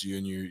buddies next to you,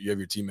 and you have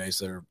your teammates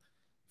that are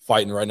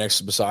fighting right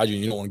beside you,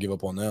 and you don't want to give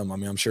up on them.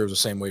 I'm sure it was the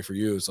same way for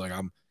you. It's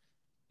I'm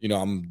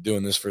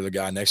doing this for the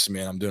guy next to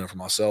me, and I'm doing it for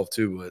myself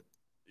too. But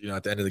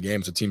at the end of the game,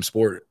 it's a team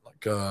sport.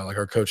 Like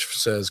our coach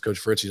says, Coach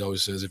Fritz, he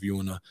always says, if you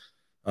want to,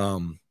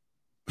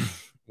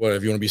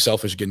 if you want to be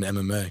selfish, get an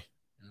MMA.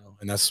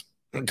 And that's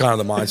kind of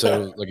the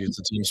mindset. It's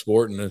a team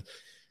sport, and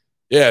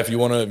if you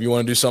want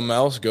to do something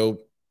else, go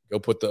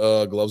put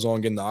the gloves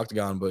on, get in the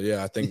octagon. But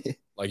I think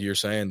like you're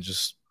saying,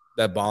 just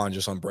that bond,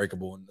 just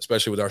unbreakable, and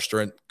especially with our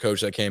strength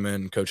coach that came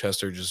in, Coach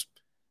Hester, just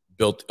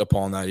built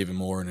upon that even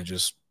more, and it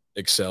just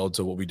excelled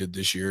to what we did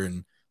this year.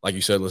 And like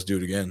you said, let's do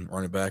it again.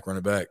 Run it back.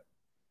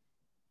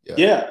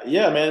 Yeah,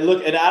 man.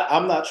 Look, and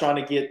I'm not trying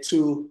to get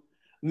too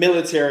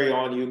military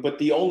on you, but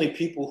the only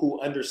people who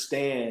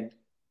understand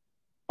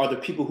are the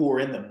people who are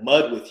in the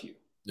mud with you.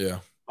 Yeah.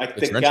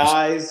 The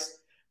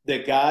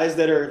guys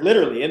that are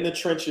literally in the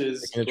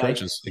trenches.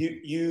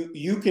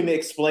 You can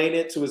explain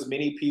it to as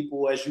many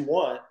people as you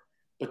want,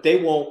 but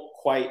they won't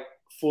quite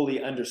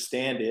fully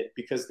understand it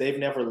because they've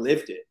never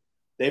lived it.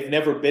 They've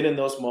never been in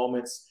those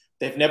moments.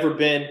 They've never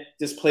been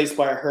displaced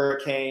by a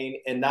hurricane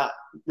and not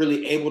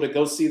really able to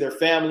go see their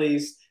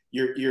families.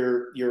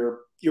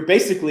 You're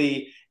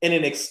basically in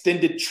an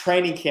extended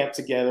training camp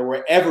together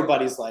where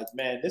everybody's like,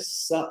 man, this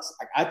sucks.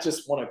 I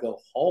just want to go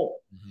home.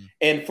 Mm-hmm.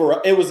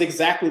 And it was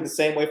exactly the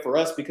same way for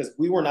us because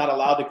we were not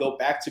allowed to go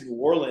back to New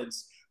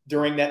Orleans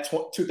during that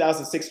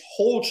 2006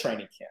 whole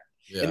training camp.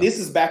 Yeah. And this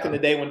is back in the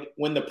day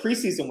when the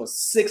preseason was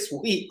 6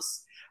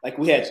 weeks.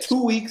 We had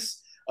 2 weeks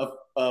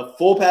of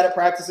full padded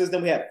practices.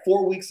 Then we had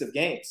 4 weeks of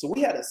games. So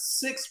we had a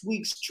 6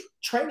 weeks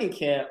training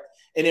camp.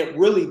 And it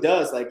really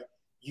does,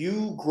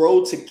 you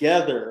grow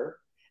together,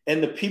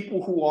 and the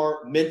people who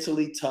aren't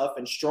mentally tough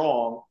and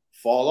strong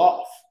fall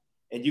off,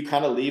 and you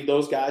kind of leave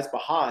those guys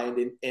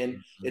behind.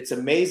 And it's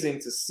amazing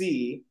to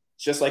see,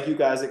 just like you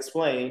guys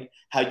explained,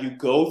 how you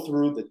go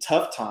through the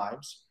tough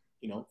times,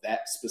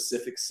 that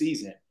specific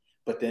season,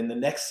 but then the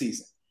next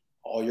season,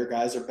 all your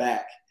guys are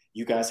back.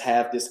 You guys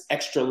have this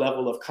extra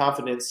level of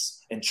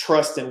confidence and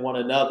trust in one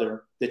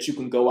another that you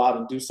can go out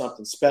and do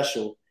something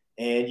special,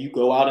 and you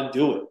go out and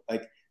do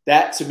it.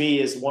 That to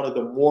me is one of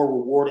the more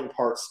rewarding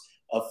parts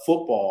of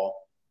football,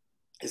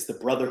 is the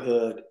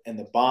brotherhood and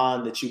the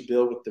bond that you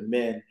build with the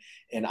men.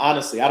 And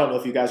honestly, I don't know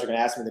if you guys are going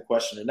to ask me the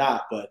question or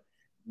not, but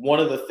one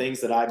of the things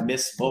that I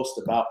miss most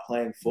about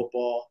playing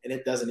football, and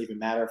it doesn't even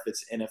matter if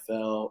it's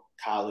NFL,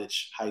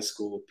 college, high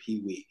school,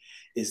 peewee,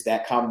 is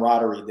that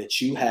camaraderie that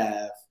you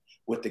have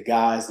with the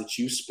guys that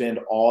you spend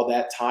all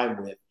that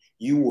time with.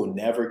 You will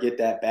never get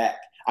that back.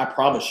 I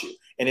promise you.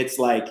 And it's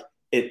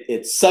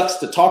it sucks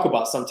to talk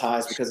about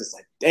sometimes because it's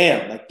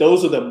damn,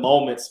 those are the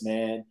moments,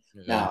 man.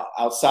 Yeah. Now,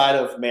 outside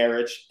of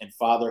marriage and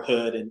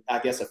fatherhood and I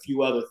guess a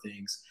few other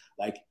things,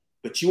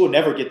 but you will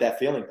never get that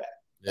feeling back.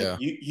 Yeah.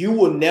 You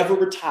will never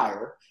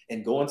retire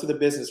and go into the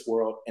business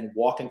world and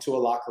walk into a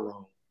locker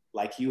room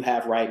like you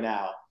have right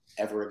now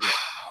ever again.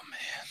 Oh,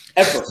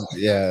 man. Ever.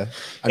 Yeah.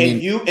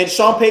 And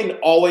Sean Payton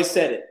always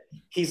said it.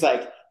 He's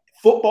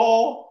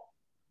football,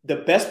 the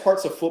best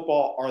parts of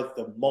football are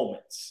the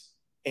moments.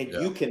 and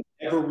you can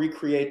never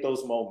recreate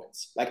those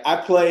moments. Like I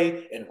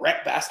play in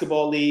rec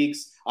basketball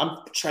leagues. I'm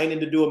training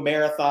to do a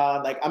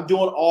marathon. Like I'm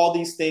doing all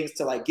these things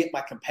to like get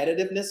my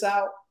competitiveness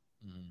out.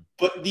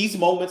 But these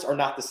moments are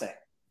not the same.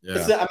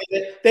 Yeah. I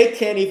mean, they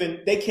can't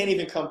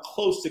even come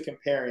close to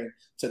comparing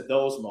to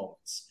those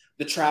moments.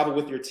 The travel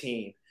with your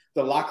team,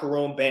 the locker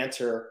room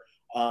banter,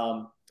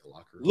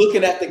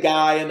 looking at the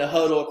guy in the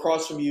huddle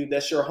across from you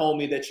that's your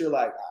homie that you're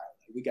like, all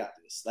right, we got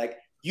this. Like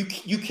you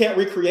can't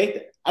recreate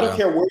that. I don't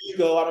care where you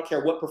go. I don't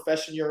care what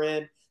profession you're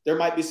in. There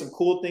might be some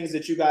cool things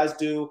that you guys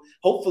do.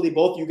 Hopefully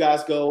both you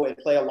guys go and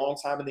play a long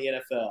time in the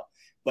NFL.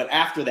 But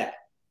after that,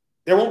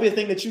 there won't be a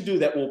thing that you do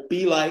that will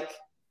be like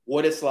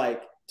what it's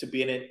like to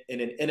be in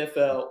an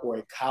NFL or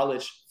a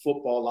college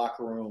football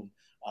locker room.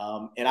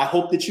 And I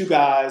hope that you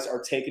guys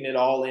are taking it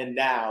all in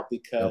now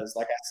because,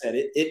 like I said,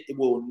 it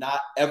will not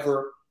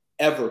ever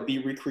be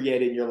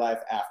recreated in your life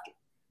after.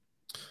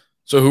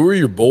 So who are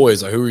your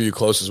boys? Like, who are you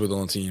closest with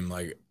on the team?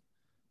 Like,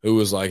 who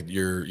was like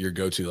your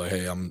go-to? Like,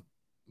 hey, I'm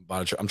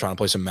trying to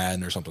play some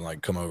Madden or something.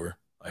 Like, come over.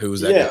 Like, who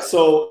was that? Yeah. Guy?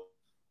 So.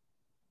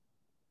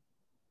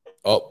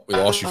 Oh, we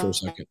lost you for a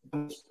second.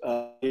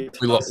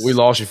 We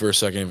lost you for a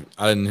second.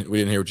 We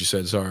didn't hear what you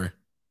said. Sorry.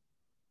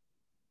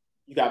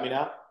 You got me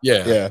now?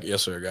 Yeah.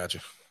 Yes, sir. Got you.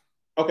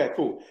 Okay,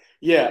 cool.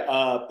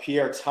 Yeah.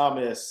 Pierre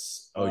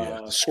Thomas.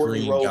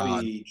 Courtney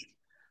Roby,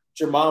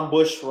 Jermon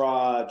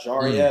Bushrod,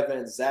 Jari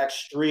Evans, Zach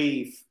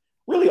Strief.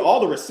 Really,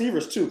 all the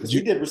receivers too, because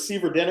we did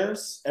receiver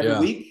dinners every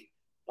week.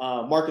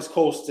 Marcus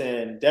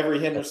Colston,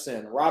 Devery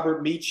Henderson,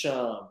 Robert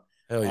Meacham.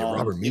 Hell yeah,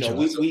 Robert Meacham.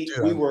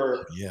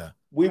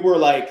 We were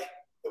like.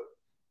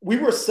 We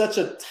were such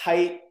a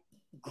tight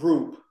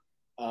group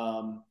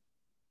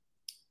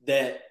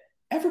that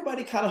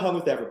everybody kind of hung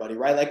with everybody,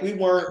 right? Like we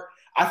weren't.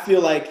 I feel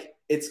like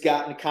it's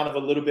gotten kind of a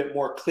little bit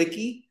more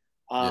cliquey,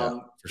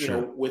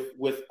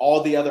 with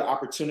all the other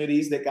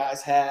opportunities that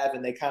guys have,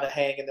 and they kind of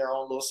hang in their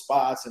own little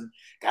spots. And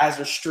guys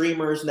are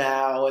streamers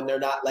now, and they're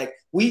not like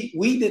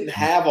we didn't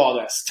have all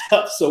that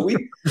stuff, so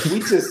we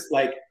just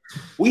like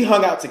we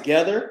hung out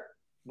together.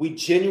 We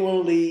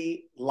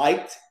genuinely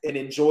liked and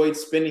enjoyed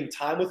spending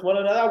time with one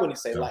another. I wouldn't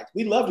say liked.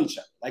 We loved each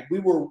other. Like we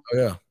were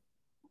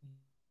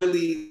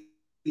really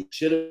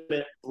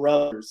legitimate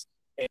brothers.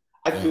 And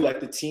I feel like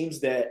the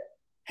teams that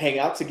hang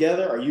out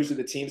together are usually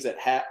the teams that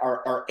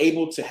are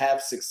able to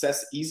have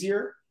success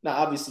easier. Now,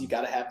 obviously, you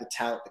got to have the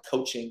talent, the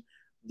coaching,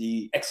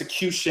 the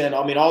execution.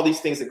 I mean, all these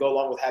things that go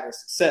along with having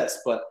success.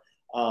 But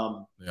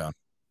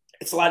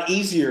it's a lot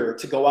easier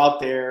to go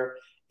out there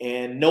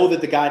and know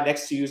that the guy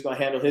next to you is going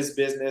to handle his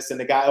business and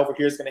the guy over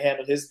here is going to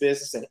handle his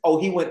business. And,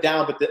 he went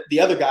down, but the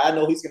other guy, I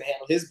know he's going to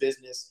handle his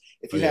business.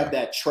 If you have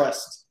that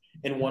trust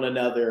in one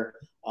another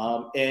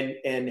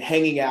and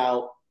hanging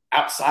out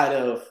outside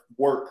of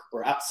work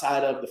or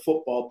outside of the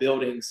football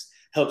buildings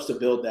helps to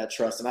build that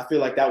trust. And I feel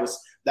like that was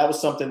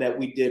something that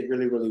we did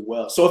really, really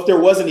well. So if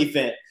there was an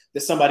event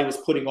that somebody was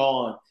putting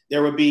on,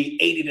 there would be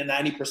 80 to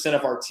 90%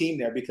 of our team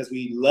there because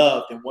we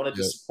loved and wanted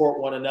to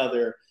support one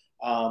another.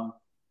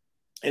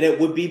 And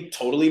it would be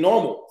totally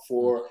normal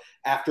for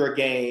after a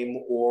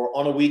game or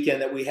on a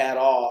weekend that we had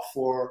off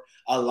for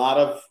a lot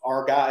of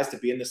our guys to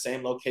be in the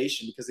same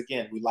location because,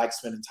 again, we like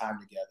spending time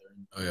together.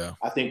 And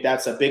I think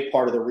that's a big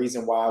part of the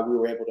reason why we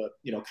were able to,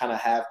 kind of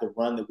have the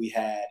run that we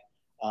had.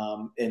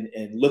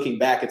 And looking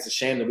back, it's a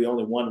shame that we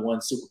only won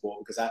one Super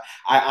Bowl because I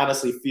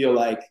honestly feel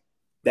like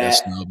that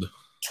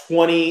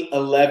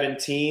 2011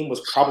 team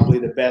was probably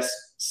the best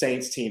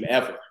Saints team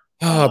ever.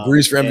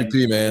 Breeze for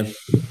MVP, man.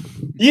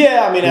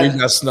 Yeah, I mean, we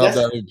got snubbed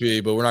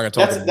MVP, but we're not going to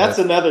talk about that. That's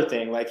another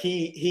thing. Like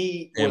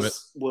he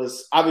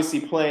was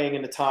obviously playing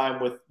in a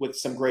time with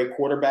some great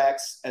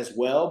quarterbacks as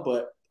well,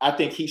 but I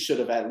think he should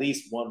have at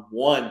least won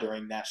one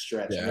during that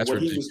stretch. Yeah,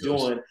 what he was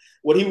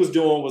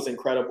doing was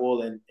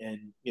incredible. And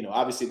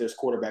obviously there's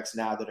quarterbacks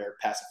now that are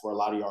passing for a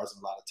lot of yards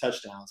and a lot of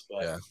touchdowns,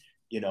 but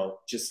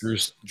just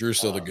Drew's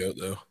still the GOAT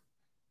though.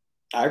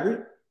 I agree.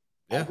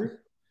 Yeah. I agree.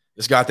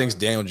 This guy thinks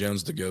Daniel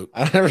Jones the GOAT.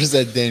 I never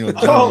said Daniel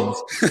Jones.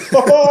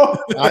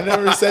 I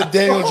never said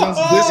Daniel Jones.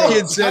 This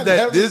kid said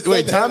that.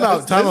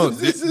 Time out.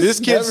 This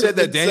kid said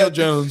that Daniel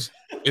Jones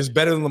is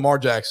better than Lamar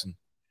Jackson.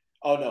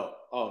 Oh no.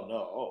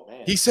 Oh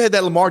man. He said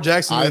that Lamar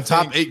Jackson is the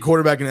top 8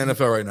 quarterback in the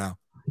NFL right now.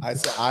 I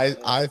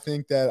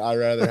think that I'd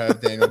rather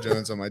have Daniel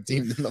Jones on my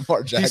team than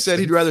Lamar Jackson. He said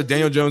he'd rather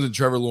Daniel Jones than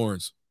Trevor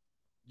Lawrence.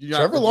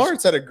 Trevor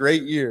Lawrence had a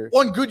great year.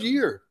 One good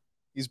year.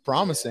 He's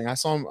promising. I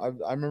saw him.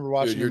 I remember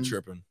watching him. You're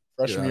tripping.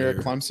 Freshman year at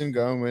Clemson,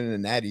 going winning a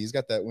natty. He's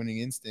got that winning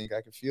instinct.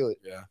 I could feel it.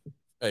 Yeah.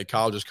 Hey,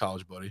 college is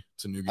college, buddy.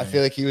 It's a new game. I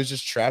feel like he was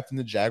just trapped in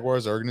the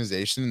Jaguars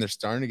organization, and they're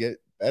starting to get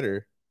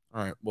better.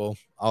 All right. Well,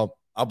 I'll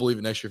believe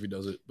it next year if he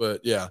does it. But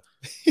yeah,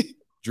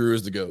 Drew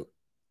is the GOAT.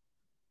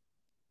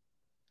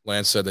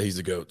 Lance said that he's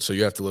the GOAT, so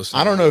you have to listen.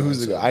 I don't know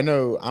who's the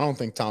GOAT. I don't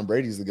think Tom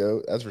Brady's the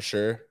GOAT. That's for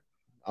sure.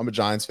 I'm a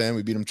Giants fan.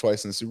 We beat him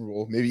twice in the Super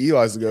Bowl. Maybe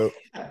Eli's the GOAT.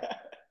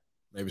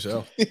 Maybe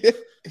so.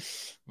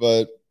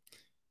 But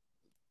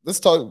let's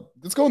go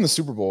in the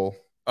Super Bowl.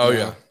 Oh,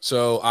 yeah.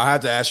 So I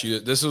had to ask you,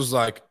 this was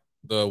like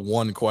the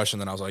one question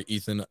that I was like,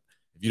 Ethan,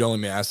 if if you don't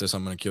let me ask this,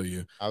 I'm going to kill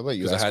you. I'll let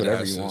you ask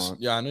whatever you want.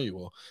 Yeah, I know you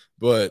will.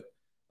 But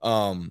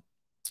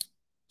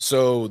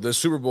so the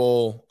Super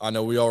Bowl, I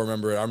know we all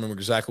remember it. I remember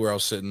exactly where I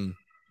was sitting.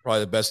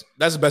 Probably the best.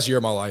 That's the best year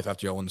of my life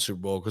after y'all won the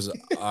Super Bowl, because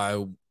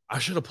I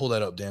should have pulled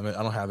that up. Damn it,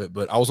 I don't have it.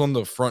 But I was on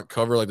the front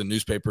cover, like the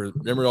newspaper.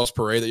 Remember y'all's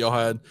parade that y'all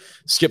had?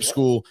 Skip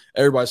school.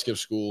 Everybody skipped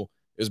school.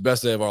 It was the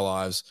best day of our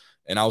lives.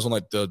 And I was on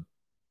like the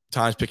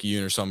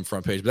Times-Picayune or something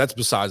front page. But that's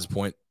besides the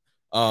point.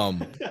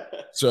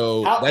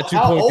 So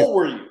how old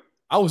were you?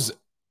 I was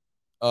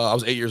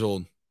 8 years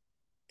old.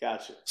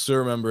 Gotcha. Still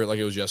remember it like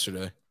it was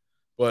yesterday.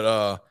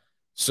 But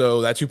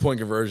so that 2-point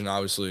conversion,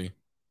 obviously,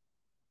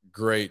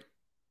 great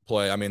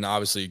play. I mean,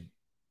 obviously,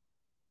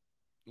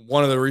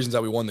 one of the reasons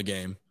that we won the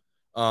game.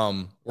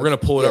 We're gonna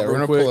pull it up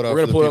real quick. We're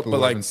gonna pull it up, but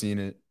like, haven't seen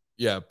it.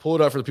 Yeah, pull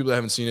it up for the people that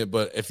haven't seen it.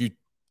 But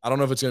I don't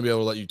know if it's gonna be able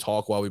to let you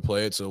talk while we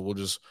play it, so we'll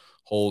just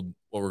hold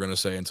what we're gonna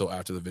say until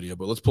after the video.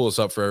 But let's pull this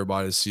up for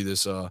everybody to see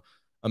this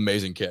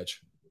amazing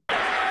catch. Roll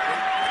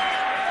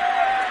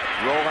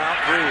out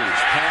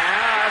Breeze.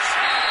 Pass.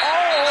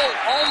 Oh,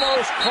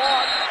 almost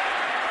caught.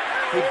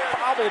 He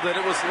bobbled it.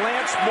 It was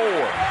Lance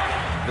Moore.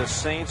 The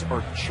Saints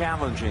are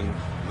challenging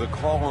the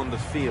call on the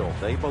field.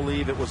 They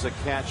believe it was a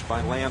catch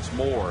by Lance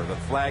Moore. The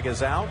flag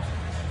is out.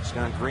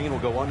 Scott Green will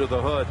go under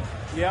the hood.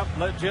 Yep,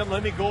 Jim,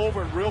 let me go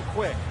over it real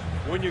quick.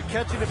 When you're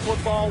catching the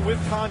football with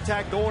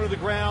contact going to the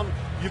ground,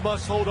 you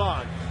must hold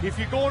on. If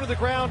you're going to the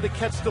ground to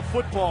catch the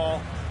football,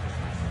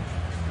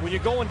 when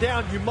you're going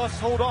down, you must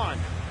hold on.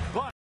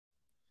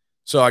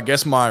 So I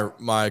guess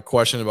my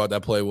question about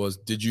that play was,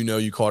 did you know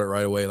you caught it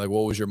right away? Like,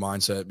 what was your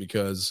mindset?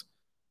 Because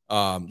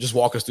just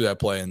walk us through that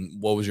play, and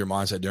what was your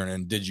mindset during it?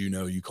 And did you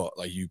know you caught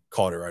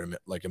it right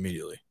like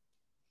immediately?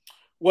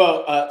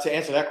 Well, to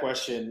answer that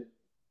question,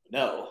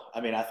 no. I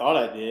mean, I thought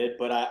I did,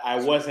 but I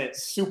wasn't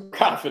super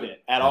confident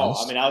at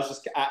all. I mean, I was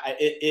just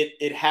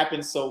it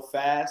happened so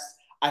fast.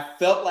 I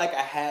felt like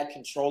I had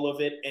control of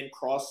it and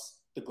crossed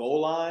the goal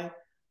line.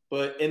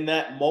 But in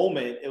that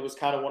moment, it was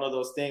kind of one of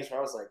those things where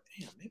I was like,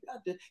 damn, maybe I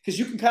did. Because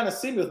you can kind of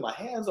see me with my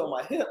hands on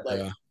my hip.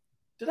 Like,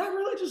 Did I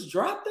really just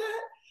drop that?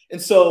 And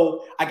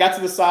so I got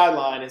to the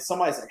sideline, and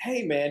somebody's like,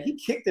 hey, man, he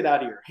kicked it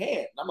out of your hand.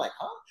 And I'm like,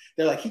 huh?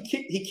 They're like, he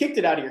kicked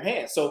it out of your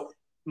hand. So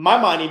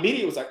my mind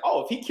immediately was like,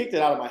 oh, if he kicked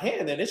it out of my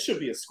hand, then it should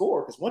be a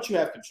score. Because once you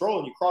have control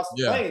and you cross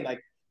the lane,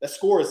 like, the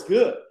score is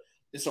good.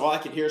 And so I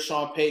could hear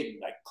Sean Payton,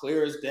 like,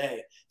 clear as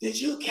day.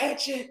 Did you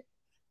catch it?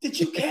 Did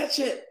you catch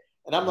it?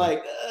 And I'm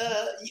like,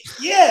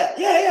 yeah,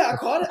 I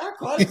caught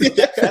it.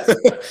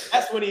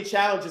 That's when he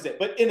challenges it.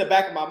 But in the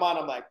back of my mind,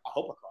 I'm like, I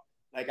hope I caught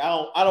it. Like,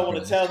 I don't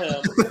want to tell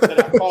him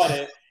that I caught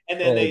it. And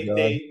then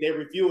they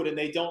review it and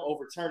they don't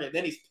overturn it. And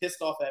then he's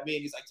pissed off at me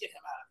and he's like, get him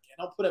out of the game.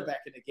 Don't put him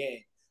back in the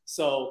game.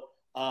 So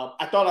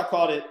I thought I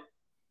caught it,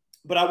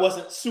 but I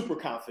wasn't super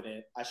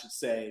confident, I should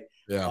say.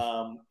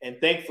 Yeah. And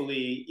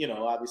thankfully,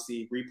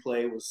 obviously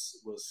replay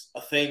was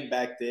a thing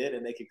back then,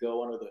 and they could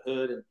go under the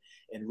hood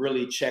and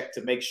really check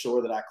to make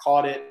sure that I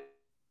caught it.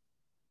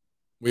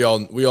 We all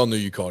knew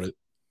you caught it.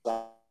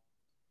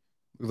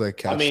 Like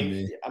catching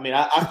me. I mean,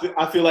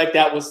 I feel like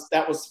that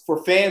was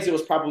for fans. It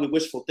was probably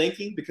wishful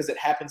thinking because it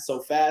happened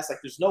so fast. Like,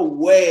 there's no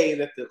way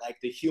that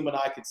the human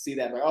eye could see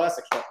that. Like, oh, that's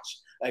a catch.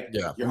 Like,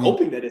 you're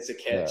hoping that it's a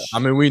catch. Yeah. I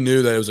mean, we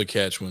knew that it was a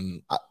catch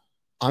when.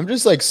 I'm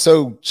just like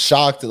so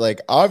shocked that, like,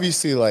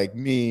 obviously, like,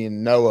 me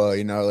and Noah,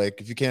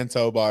 like, if you can't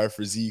tell by our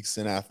physiques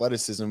and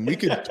athleticism, we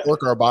could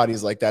torque our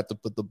bodies like that to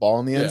put the ball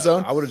in the end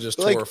zone. I would have just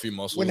tore a few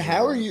muscles.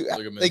 How are you? Like,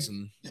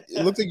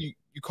 it looked like you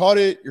caught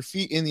it, your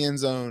feet in the end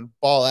zone,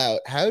 ball out.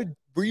 How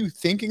were you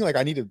thinking? Like,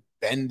 I need to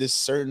bend this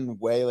certain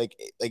way, like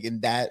in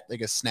that,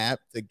 like a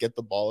snap to get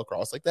the ball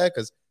across like that?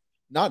 Because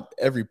not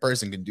every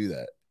person can do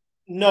that.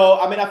 No,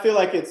 I mean, I feel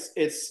like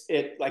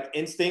it like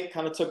instinct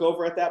kind of took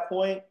over at that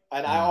point.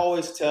 And I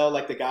always tell,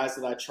 like, the guys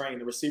that I train,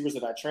 the receivers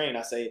that I train,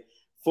 I say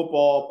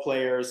football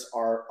players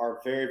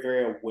are very,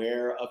 very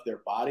aware of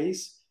their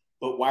bodies.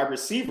 But wide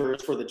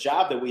receivers, for the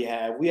job that we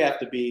have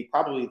to be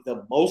probably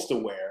the most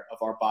aware of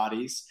our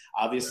bodies.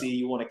 Obviously,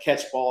 you want to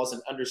catch balls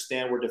and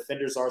understand where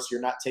defenders are so you're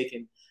not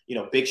taking,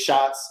 big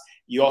shots.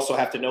 You also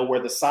have to know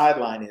where the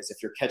sideline is.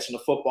 If you're catching a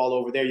football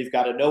over there, you've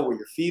got to know where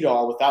your feet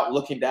are without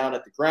looking down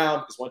at the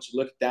ground, because once you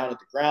look down at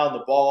the ground,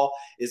 the ball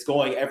is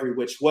going every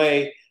which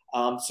way.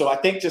 So I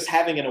think just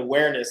having an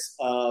awareness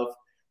of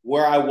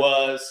where I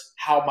was,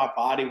 how my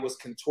body was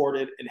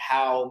contorted, and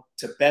how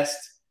to best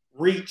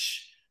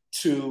reach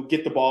to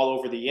get the ball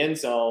over the end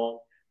zone.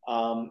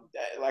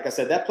 Like I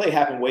said, that play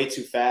happened way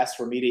too fast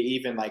for me to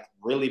even, like,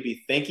 really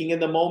be thinking in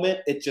the moment.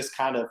 It just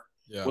kind of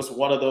was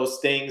one of those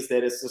things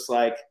that it's just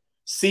like,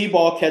 see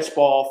ball, catch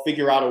ball,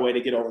 figure out a way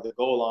to get over the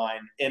goal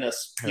line in a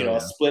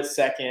split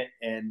second.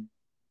 And,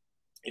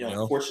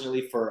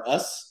 fortunately for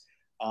us,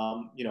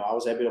 I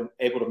was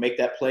able to make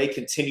that play,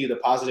 continue the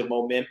positive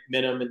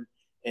momentum.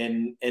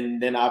 And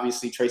then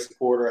obviously Tracy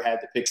Porter had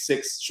the pick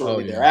six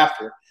shortly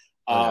thereafter.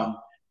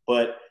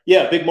 But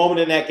yeah, big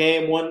moment in that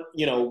game.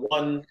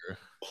 One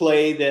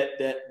play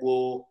that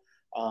will,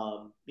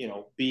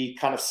 be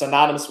kind of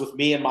synonymous with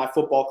me and my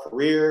football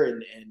career.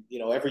 And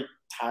every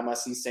time I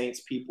see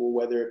Saints people,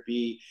 whether it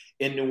be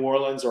in New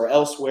Orleans or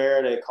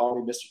elsewhere, they call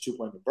me Mr.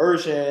 2-point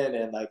conversion.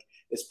 And like,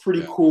 it's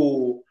pretty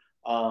cool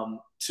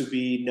to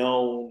be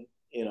known,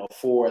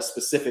 for a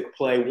specific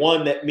play,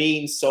 one that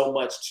means so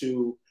much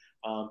to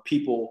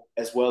people,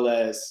 as well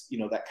as,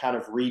 that kind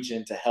of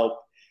region, to help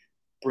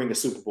bring a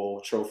Super Bowl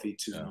trophy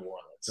to New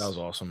Orleans. That was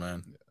awesome,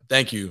 man.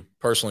 Thank you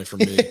personally for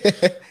me.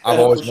 I've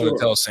always wanted to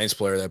tell a Saints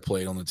player that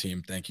played on the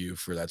team, thank you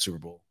for that Super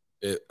Bowl.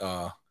 It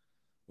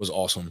was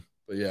awesome.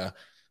 But yeah.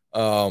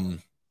 I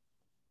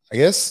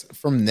guess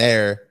from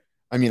there,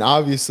 I mean,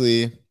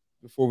 obviously,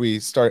 before we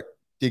start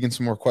digging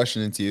some more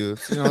questions into you,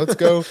 let's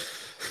go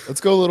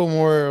a little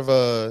more of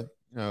a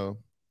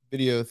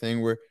video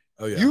thing where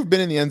you've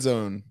been in the end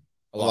zone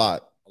a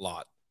lot.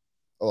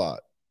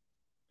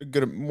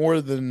 Good,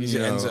 more than he's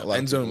an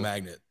end zone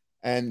magnet.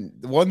 And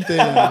the one thing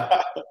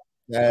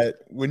that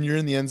when you're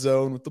in the end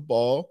zone with the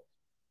ball,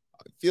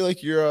 I feel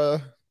like you're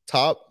a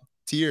top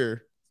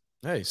tier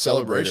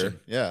celebration.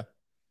 Yeah.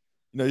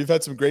 You've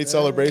had some great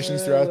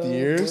celebrations throughout the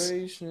years.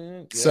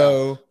 Yeah.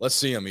 So let's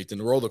see him,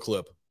 Ethan. Roll the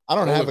clip. I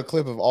don't have a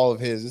clip of all of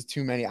his. It's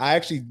too many. I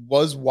actually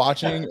was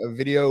watching a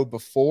video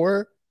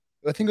before.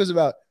 I think it was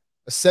about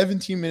a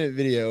 17-minute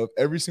video of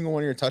every single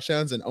one of your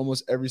touchdowns, and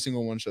almost every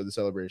single one showed the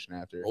celebration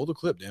after. Roll the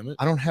clip, damn it.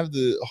 I don't have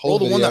the whole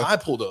video. Roll the one that I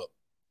pulled up.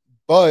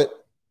 But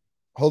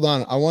hold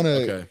on. I want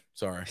to. Okay.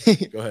 Sorry.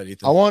 Go ahead,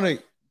 Ethan. I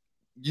want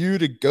you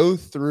to go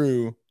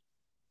through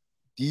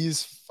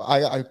these.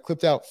 I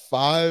clipped out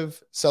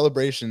 5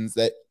 celebrations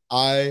that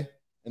I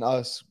and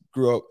us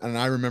grew up, and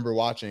I remember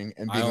watching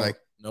and being like,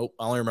 nope,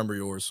 I only remember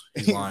yours.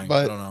 He's lying.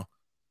 But I don't know.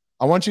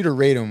 I want you to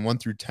rate them 1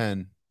 through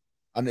 10.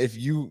 And if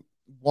you,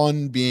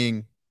 1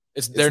 being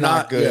they're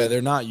not good. Yeah,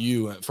 they're not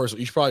you. First,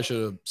 you probably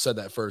should have said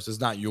that first. It's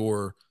not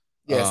your.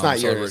 Yeah, it's not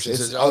yours.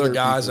 It's other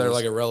guys that are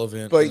like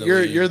irrelevant. But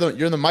you're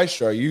the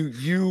maestro.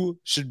 You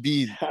should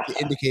be the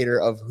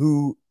indicator of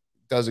who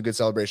does a good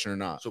celebration or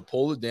not. So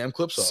pull the damn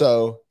clips up.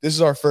 So this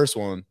is our first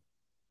one.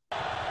 Flacco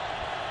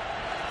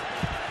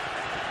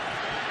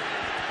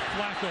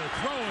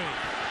throwing.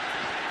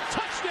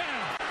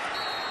 Touchdown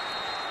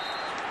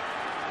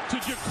to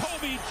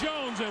Jacoby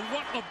Jones, and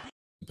what a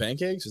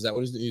pancakes? Is that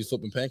what he's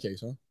flipping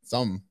pancakes, huh?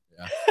 Some.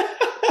 Yeah.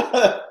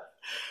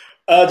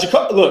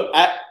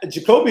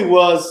 Jacoby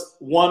was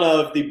one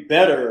of the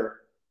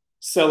better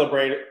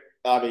celebration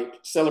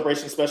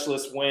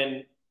specialists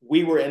when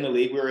we were in the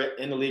league. We were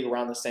in the league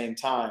around the same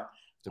time.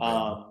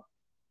 I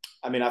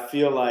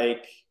feel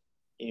like,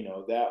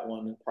 that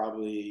one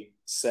probably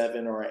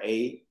 7 or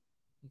 8.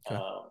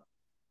 Okay.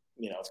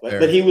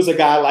 But he was a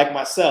guy like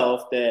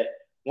myself that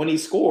when he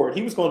scored,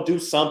 he was going to do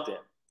something.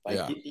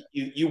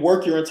 You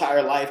work your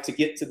entire life to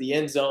get to the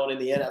end zone in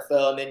the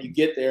NFL, and then you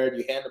get there and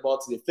you hand the ball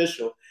to the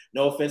official.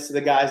 No offense to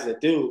the guys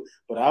that do,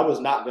 but I was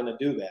not going to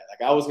do that.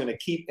 Like, I was going to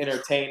keep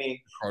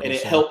entertaining, and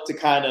it helped to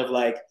kind of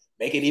like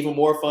make it even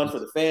more fun for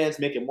the fans,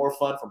 make it more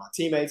fun for my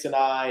teammates and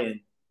I. And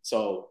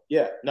so,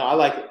 yeah, no, I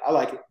like it.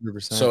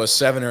 100%. So a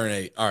 7 or an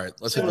 8. All right,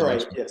 let's hit the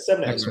next one. Yeah,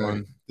 7 or 8. Next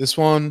one. This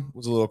one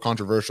was a little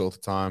controversial at the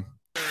time.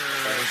 Brown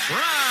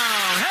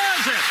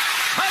has it.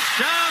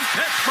 Touchdown,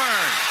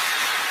 Pittsburgh.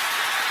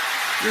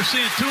 You're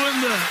seeing 2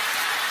 in the.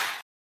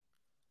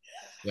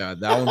 Yeah,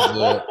 that one's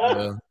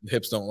the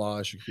hips don't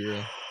lie,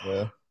 Shakira.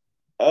 Yeah.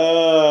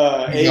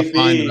 AB.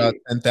 Fined about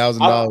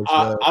 $10,000.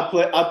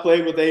 I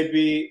played with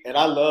AB, and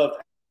I loved.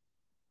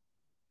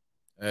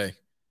 Hey,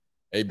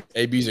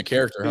 AB's a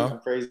character, huh? I'm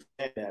crazy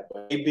saying that,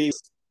 but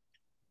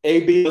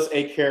AB was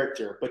a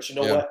character. But you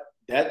know what?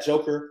 That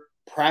Joker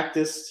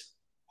practiced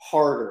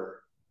harder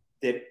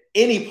than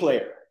any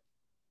player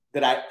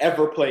that I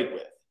ever played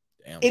with.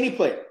 Damn. Any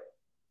player.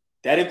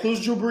 That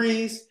includes Drew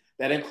Brees.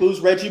 That includes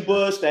Reggie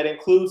Bush. That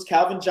includes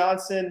Calvin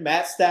Johnson,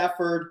 Matt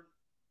Stafford,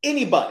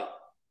 anybody.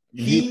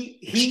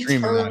 He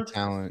turned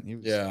talent.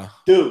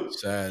 Dude,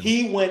 sad.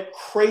 He went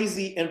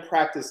crazy in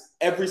practice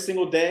every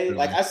single day. Really?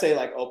 Like I say,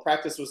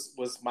 practice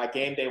was my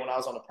game day when I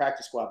was on the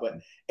practice squad. But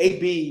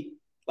AB,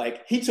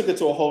 he took it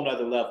to a whole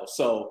nother level.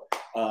 So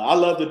I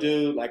love the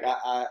dude.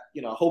 I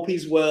hope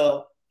he's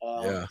well.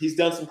 He's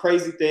done some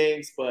crazy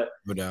things, but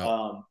no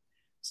doubt.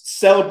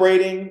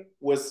 Celebrating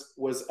was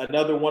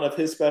another one of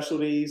his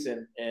specialties,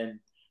 and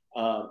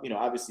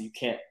obviously you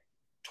can't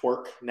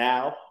twerk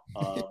now,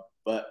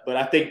 but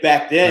I think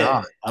back then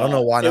I don't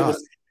know why not.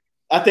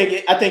 I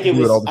think it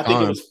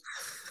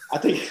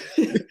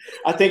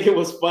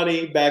was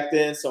funny back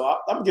then, so I'm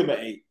gonna give him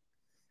an 8.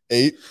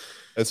 8,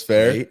 that's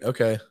fair. 8,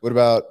 okay. What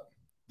about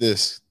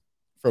this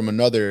from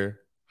another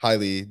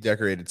highly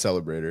decorated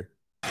celebrator?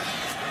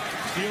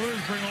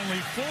 Steelers bring only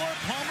 4.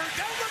 Palmer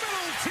down the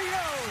middle.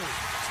 T.O.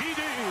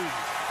 TD.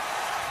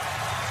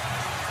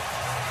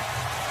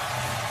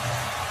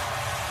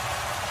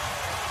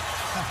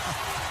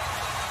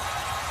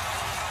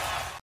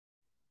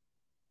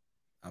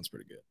 Sounds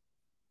pretty good.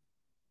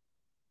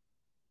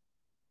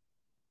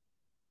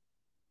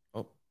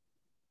 Oh,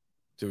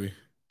 did we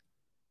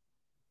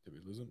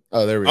lose him?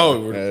 Oh, there we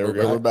go.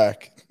 We're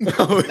back.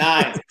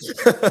 9.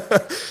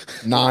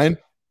 9?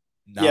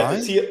 Yeah,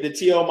 the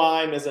T.O.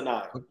 mime is a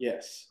 9.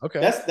 Yes. Okay.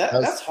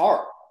 That's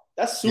hard.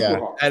 That's super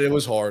hard. And it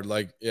was hard.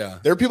 Like, yeah.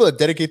 There are people that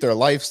dedicate their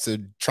lives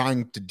to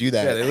trying to do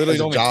that. Yeah, they literally as a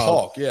don't even job.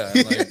 talk. Yeah.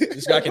 Like,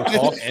 this guy can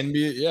talk and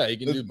be, he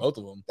can do both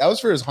of them. That was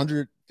for his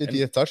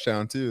 150th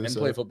touchdown, too. And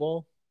play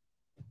football.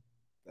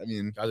 I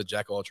mean, guy's a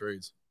jack of all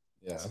trades.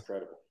 Yeah. That's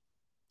incredible.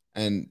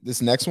 And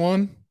this next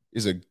one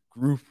is a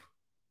group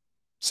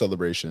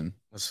celebration.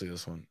 Let's see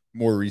this one.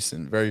 More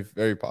recent, very,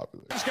 very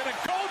popular. He's going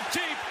to go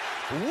deep,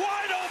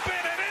 wide open,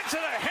 and into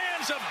the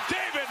hands of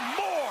David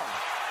Moore.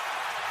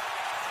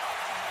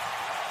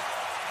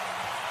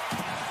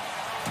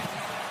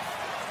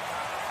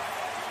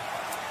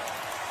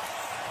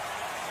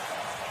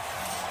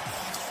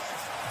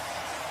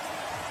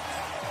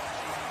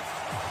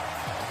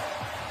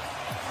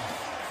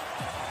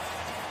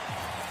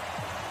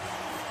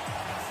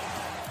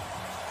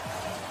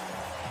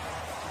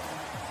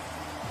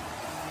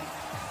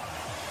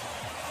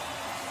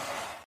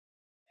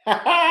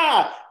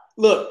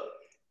 Look,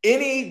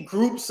 any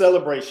group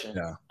celebration,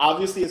 Yeah.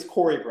 obviously it's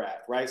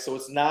choreographed, right? So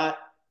it's not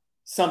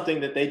something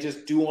that they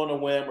just do on a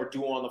whim or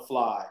do on the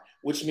fly,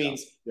 which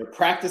means they're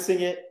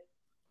practicing it.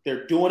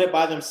 They're doing it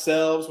by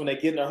themselves when they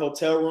get in their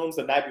hotel rooms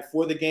the night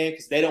before the game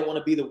because they don't want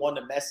to be the one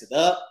to mess it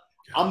up.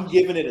 I'm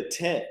giving it a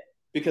 10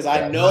 because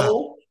I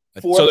know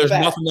for So there's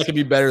fact, nothing that could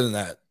be better than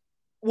that.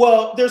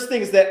 well, there's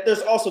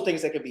also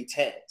things that could be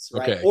 10s,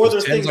 right? Okay, Or 'cause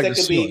there's 10's things like that the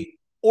could ceiling. be,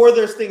 or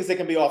there's things that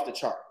can be off the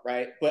chart,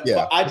 right? But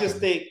Yeah, I just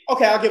think,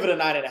 okay, I'll give it a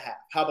 9.5.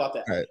 How about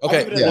that? All right. I'll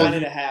Okay, give it a yeah.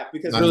 9.5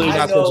 because Really I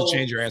not know, supposed to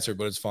change your answer,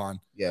 but it's fine.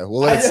 Yeah,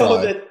 we'll let it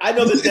slide. I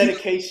know the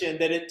dedication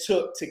that it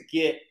took to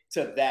get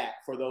to that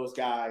for those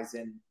guys.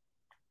 And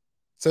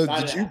So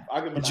 9.5.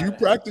 I'll give them a did you 9.5.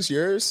 practice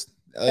yours?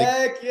 Like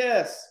Heck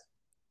yes.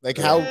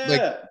 how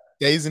Yeah.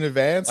 days in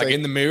advance? Like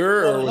in the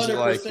mirror, or was it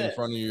like in 100%.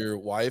 front of your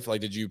wife?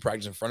 Like, did you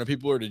practice in front of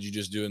people, or did you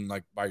just do it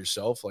like by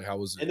yourself? Like, how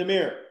was it? In the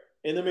mirror.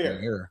 In the In the mirror.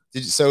 mirror.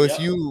 if Yep.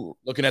 you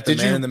Looking at the Did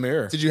man you- in the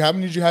mirror. how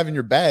many did you have in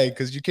your bag?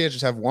 Because you can't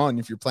just have one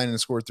if you're planning to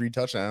score 3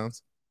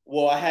 touchdowns.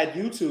 Well, I had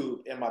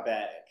YouTube in my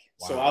bag.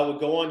 So Wow. I would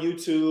go on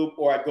YouTube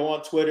or I'd go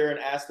on Twitter and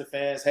ask the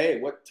fans, hey,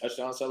 what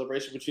touchdown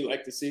celebration would you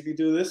like to see me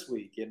do this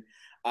week? And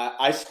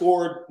I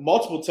scored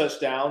multiple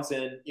touchdowns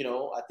in,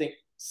 I think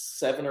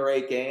 7 or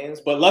 8 games.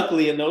 But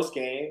luckily in those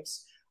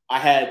games, I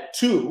had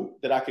 2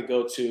 that I could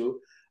go to.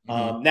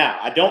 Now,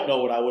 I don't know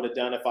what I would have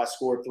done if I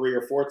scored 3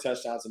 or 4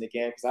 touchdowns in a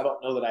game because I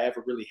don't know that I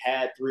ever really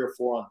had 3 or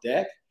 4 on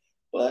deck.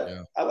 But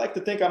Yeah. I like to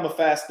think I'm a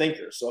fast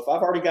thinker. So if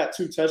I've already got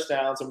 2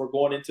 touchdowns and we're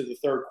going into the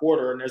third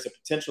quarter and there's a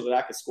potential that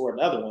I could score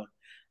another one,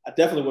 I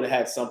definitely would have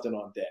had something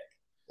on deck.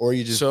 Or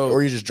you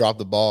just drop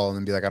the ball and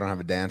then be like, I don't have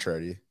a dance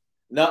ready.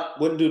 No,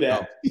 wouldn't do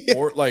that.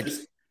 Or like,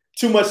 Just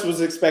too much was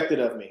expected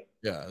of me.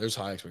 yeah, there's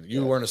high expectations.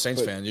 You weren't a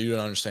Saints fan. You didn't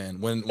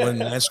understand. When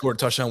man scored a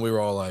touchdown, we were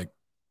all like,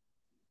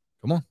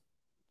 come on.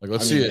 Like,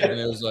 let's see it. And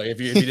it was like,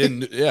 if you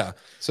didn't, yeah.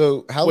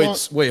 So how long?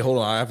 Wait, hold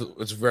on.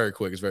 It's very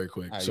quick. It's very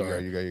quick. All right,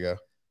 Sorry. you go.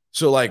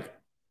 So, like,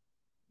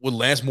 would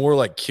Lance Moore,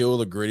 like, kill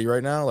the gritty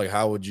right now? Like,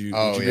 how would you,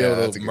 Oh, would you yeah, be that's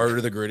able a to good-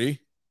 murder the gritty?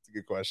 That's a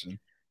good question.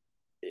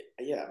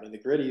 Yeah, I mean, the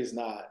gritty's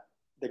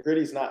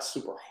not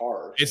super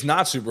hard. It's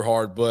not super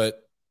hard,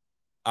 but,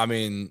 I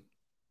mean,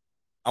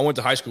 I went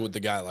to high school with the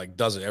guy, like,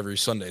 does it every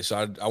Sunday.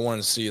 So I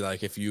wanted to see,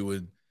 like, if you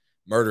would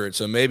murder it.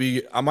 So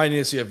maybe I might need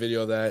to see a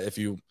video of that if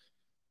you –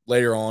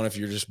 later on, if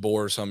you're just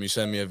bored or something, you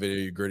send me a video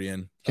you gritty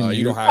in.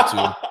 You don't have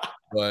to,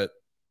 but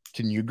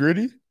Can you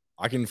gritty?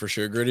 I can for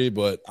sure gritty,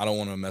 but I don't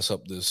want to mess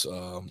up this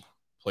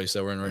place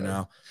that we're in right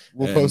now.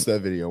 We'll And- post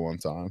that video one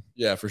time.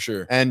 Yeah, for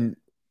sure. And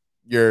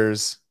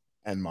yours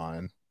and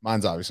mine.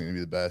 Mine's obviously gonna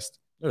be the best.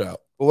 No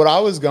doubt. But what I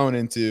was going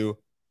into,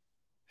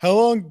 how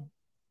long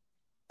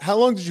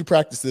did you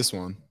practice this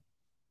one?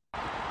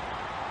 Down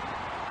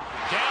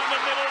the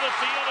middle of the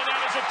field, and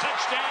that is a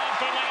touchdown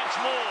for Lance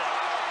Moore.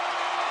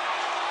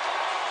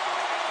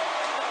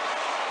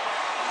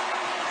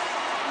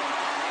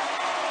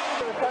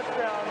 The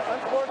touchdown,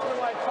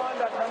 unsportsmanlike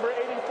conduct, number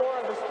 84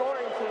 of the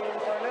scoring team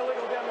for an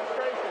illegal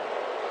demonstration.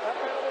 That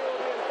penalty will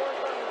be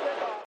enforced on the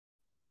kickoff.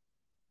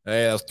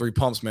 Hey, that's 3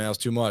 pumps, man. That's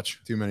too much.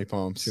 Too many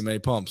pumps. Too many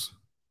pumps.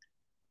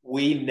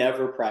 We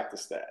never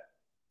practiced that.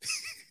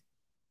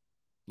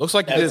 Looks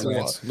like you That's did,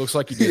 Lance. Looks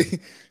like you did.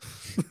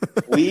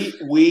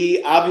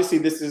 We obviously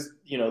this is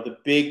the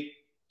big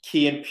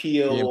Key and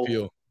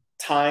Peele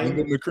time.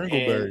 Lingo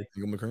McCringleberry.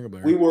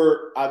 And we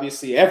were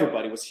obviously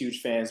everybody was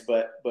huge fans,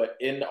 but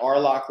in our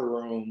locker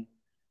room,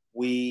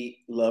 we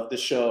loved the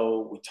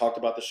show. We talked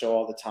about the show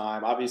all the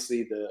time.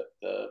 Obviously,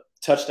 the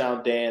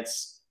touchdown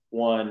dance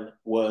one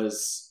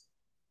was,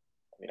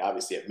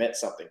 obviously it meant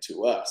something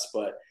to us.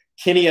 But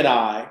Kenny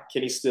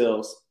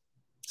Stills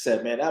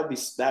said, "Man, that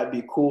would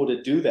be cool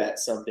to do that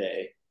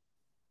someday."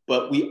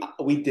 But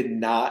we did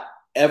not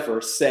ever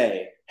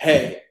say,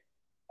 "Hey,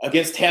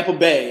 against Tampa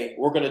Bay,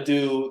 we're going to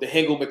do the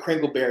Hingle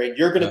McCringleberry, and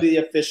you're going to be the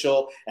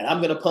official, and I'm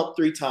going to pump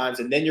 3 times,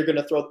 and then you're going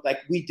to throw." Like,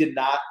 we did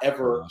not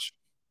ever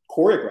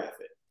choreograph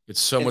it. It's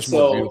so And much so-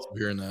 more beautiful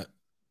hearing that.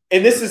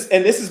 And this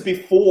is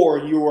before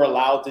you were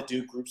allowed to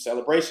do group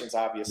celebrations,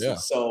 obviously. Yeah.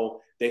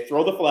 So they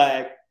throw the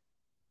flag.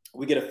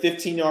 We get a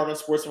 15-yard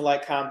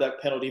unsportsmanlike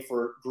conduct penalty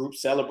for group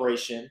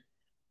celebration.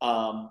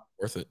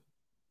 Worth it.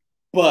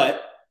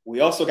 But we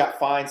also got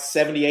fined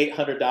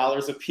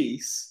 $7,800 a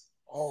piece.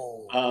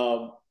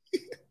 Oh.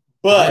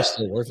 But That's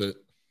still worth it.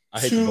 I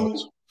hate the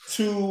Bucks.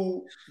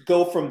 To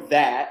go from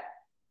that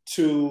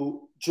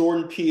to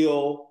Jordan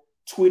Peele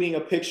tweeting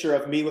a picture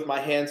of me with my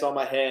hands on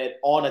my head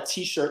on a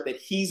T-shirt that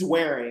he's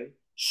wearing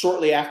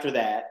shortly after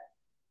that,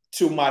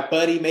 to my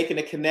buddy making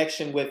a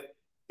connection with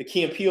the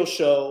Key and Peele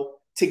show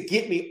to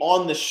get me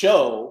on the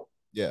show.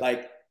 Yeah.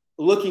 Like,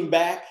 looking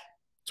back,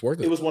 it's worth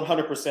it. It was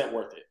 100%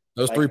 worth it.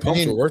 Those like, 3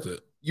 pumps were worth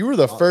it. You were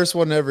the first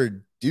one to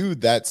ever do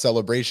that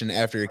celebration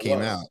after it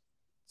came out.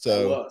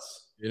 So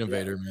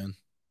innovator, man.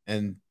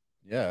 And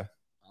yeah,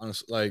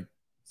 honestly, like,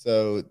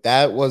 so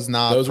that was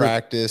not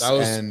practice,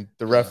 and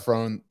the ref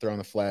throwing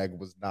the flag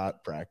was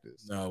not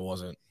practice. No, it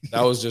wasn't.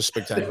 That was just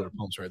spectacular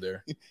pumps right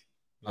there.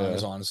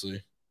 That's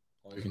honestly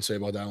all you can say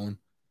about that one.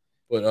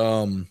 But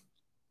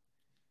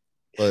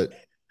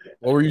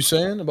what were you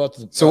saying about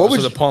the? So what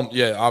was the pump?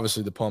 Yeah,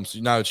 obviously the pumps.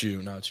 Now it's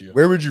you.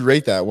 Where would you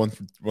rate that one?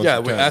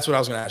 That's what I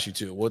was going to ask you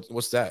too.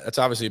 What's that? That's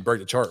obviously a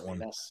break the chart one.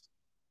 That's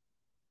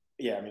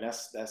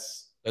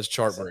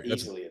chart break.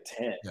 Easily a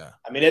 10. Yeah.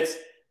 I mean,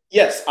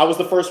 yes, I was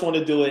the first one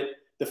to do it.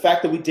 The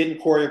fact that we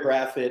didn't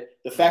choreograph it,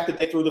 the fact that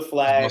they threw the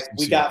flag,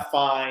 we got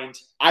fined.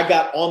 I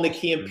got on the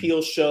Key and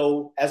Peele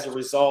show as a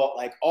result.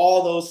 Like,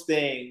 all those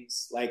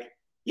things, like,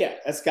 yeah,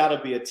 that's got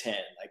to be a 10.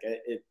 Like,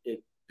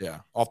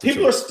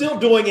 people are still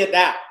doing it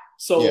now.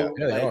 So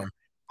they are.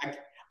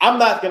 I'm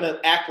not going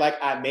to act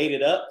like I made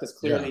it up, because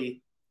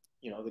clearly,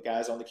 the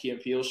guys on the Key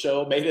and Peele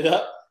show made it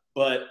up.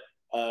 But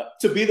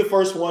to be the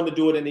first one to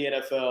do it in the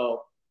NFL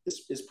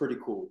is pretty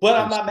cool. But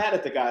I'm not mad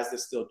at the guys that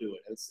still do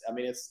it. It's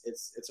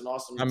an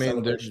awesome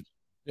celebration.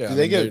 Do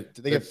they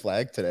get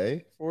flagged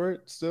today for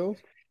it still?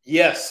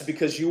 Yes,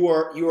 because you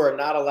are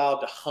not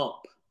allowed to hump.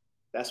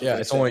 That's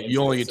what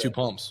you only get 2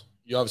 pumps.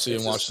 You obviously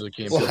didn't watch the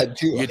game.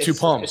 You get 2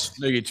 pumps.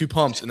 You get 2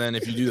 pumps, and then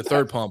if you do the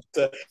third pump,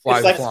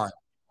 flags are flying.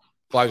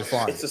 Flags are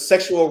flying. It's a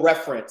sexual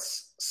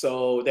reference,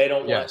 so they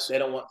don't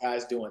want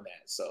guys doing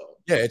that. So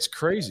yeah, it's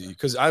crazy,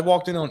 because I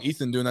walked in on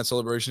Ethan doing that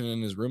celebration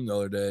in his room the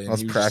other day. And I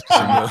was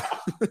practicing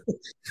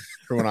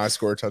for when I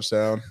score a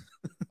touchdown,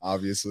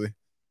 obviously.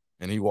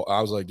 And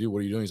I was like, dude, what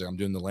are you doing? He's like, I'm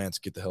doing the Lance.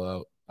 Get the hell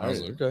out. I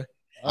was like, okay.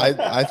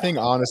 I think,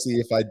 honestly,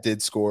 if I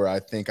did score, I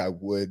think I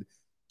would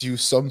do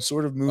some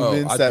sort of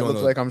movements that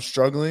look like I'm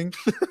struggling,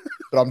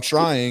 but I'm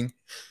trying,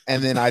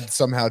 and then I'd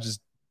somehow just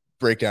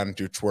break down and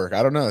do twerk.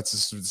 I don't know.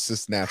 It's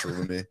just natural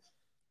to me.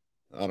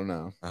 I don't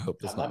know. I hope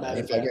that's not.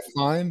 If I get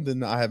fined,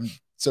 then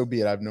so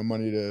be it. I have no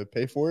money to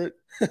pay for it.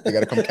 They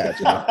got to come catch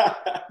me.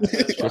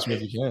 Catch me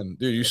if you can,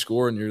 dude. You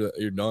score and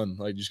you're done.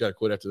 Like, you just got to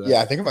quit after that.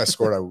 Yeah, I think if I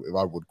scored, I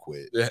would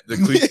quit. Yeah,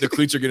 the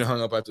cleats are getting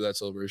hung up after that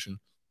celebration.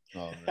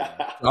 Oh man.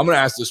 I'm gonna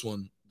ask this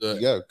one. Go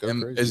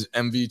is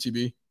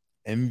MVTB?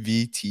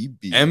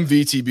 MVTB.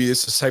 MVTB.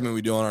 This is a segment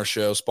we do on our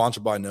show,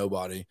 sponsored by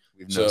nobody.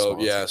 So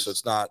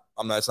it's not.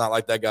 It's not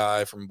like that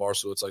guy from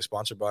Barstool. It's like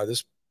sponsored by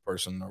this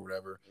person or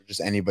whatever. Or just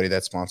anybody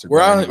that's sponsored.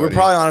 We're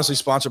probably honestly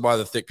sponsored by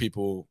the thick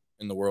people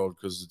in the world,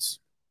 because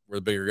we're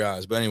the bigger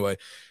guys. But anyway,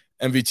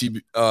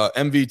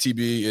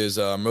 MVTB is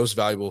most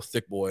valuable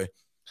thick boy.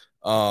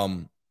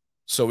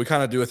 So we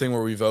kind of do a thing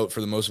where we vote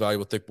for the most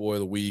valuable thick boy of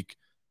the week.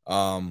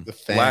 The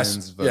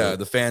fans vote. Yeah,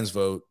 the fans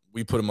vote.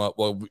 We put them up.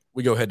 Well,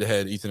 we go head to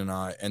head, Ethan and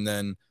I. And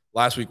then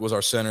last week was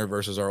our center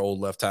versus our old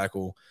left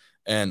tackle.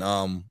 And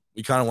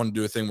we kind of want to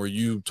do a thing where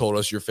you told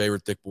us your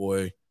favorite thick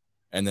boy,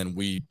 and then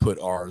we put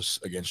ours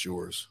against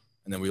yours.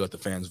 And then we let the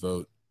fans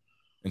vote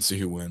and see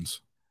who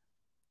wins.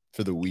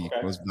 For the week.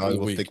 Okay. Most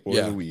valuable thick boy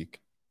of the week.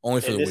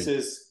 Only for the week.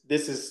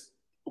 This is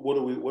what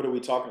are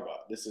we talking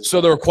about? This is so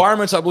the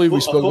requirements, I believe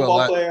we spoke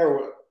about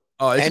that.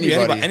 It could be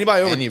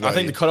anybody over. I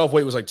think the cutoff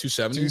weight was like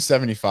 270.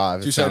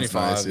 275.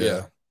 275. Nice,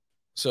 yeah.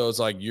 So it's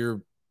like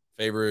your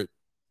favorite.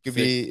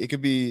 It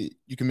could be.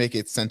 You can make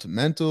it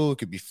sentimental. It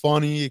could be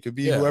funny. It could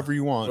be whoever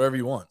you want. Whatever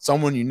you want.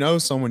 Someone you know.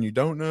 Someone you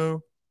don't know.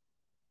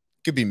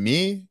 It could be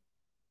me.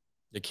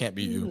 It can't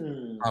be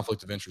you.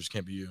 Conflict of interest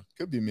can't be you.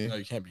 Could be me. No,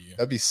 you can't be you.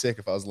 That'd be sick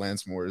if I was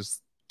Lance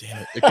Moore's.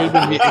 Damn it. It could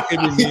be me. It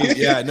could be me.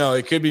 Yeah, no,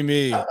 it could be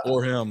me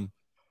or him.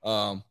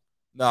 No,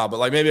 but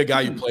like maybe a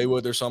guy you play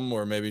with or something,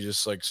 or maybe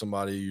just like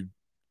somebody you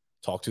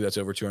talk to that's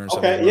over 200.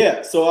 Okay,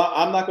 yeah. So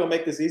I'm not going to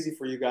make this easy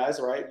for you guys,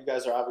 all right? You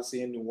guys are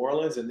obviously in New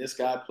Orleans, and this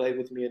guy played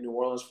with me in New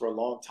Orleans for a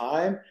long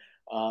time.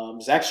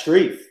 Zach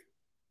Strief,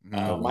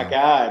 my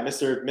guy,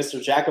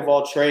 Mr. Jack of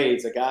all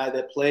trades, a guy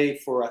that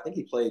played for, I think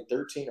he played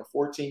 13 or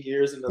 14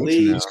 years in the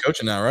league. He's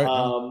coaching now,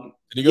 right?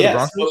 Did he go to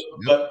Broncos?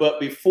 But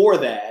before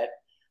that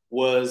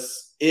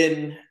was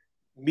in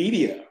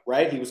media,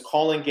 right? He was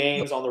calling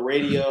games on the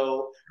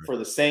radio for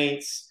the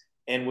Saints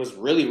and was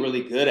really,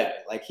 really good at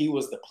it. Like, he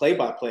was the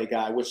play-by-play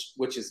guy,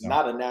 which is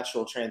not a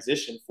natural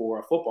transition for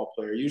a football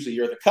player. Usually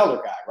you're the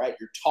color guy, right?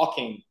 You're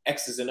talking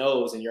X's and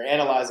O's and you're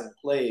analyzing the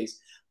plays.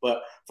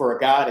 But for a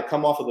guy to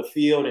come off of the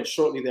field and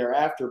shortly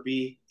thereafter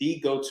be the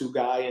go-to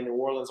guy in New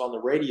Orleans on the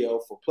radio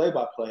for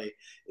play-by-play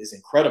is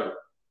incredible.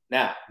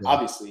 Now,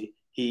 obviously,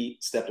 He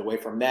stepped away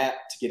from that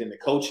to get into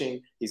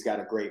coaching. He's got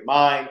a great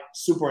mind,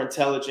 super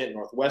intelligent,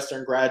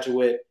 Northwestern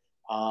graduate.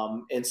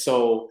 And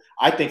so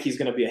I think he's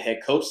going to be a head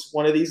coach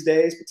one of these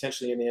days,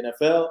 potentially in the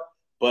NFL.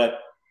 But,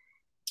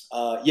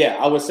 yeah,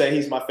 I would say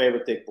he's my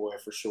favorite Thic boy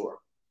for sure.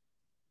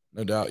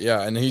 No doubt.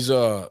 Yeah. And he's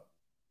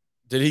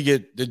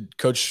did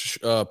Coach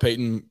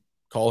Peyton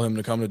call him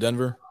to come to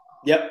Denver?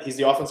 Yep. He's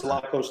the offensive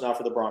line coach now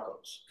for the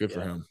Broncos. Good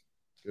for him.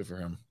 Good for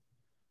him.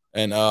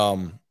 And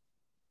I'm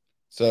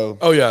sorry,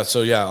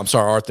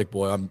 our Thic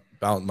boy.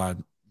 My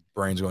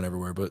brain's going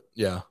everywhere, but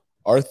yeah.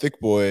 Our Thic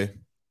boy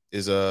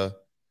is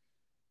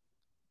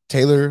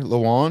Taylor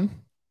Lewan.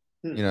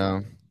 You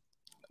know,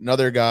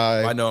 another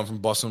guy. I know him from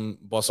Bussin'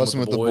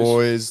 with the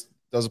Boys.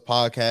 Does a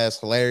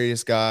podcast.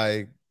 Hilarious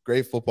guy.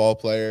 Great football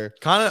player.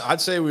 I'd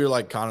say we were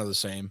like kind of the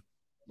same.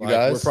 You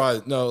guys? We're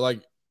probably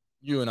like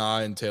you and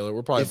I and Taylor.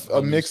 We're probably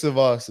a mix of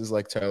us is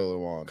like Taylor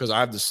Lewan. Because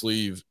I have the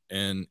sleeve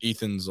and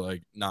Ethan's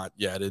like not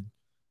yetted,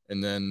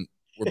 and then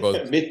we're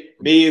both me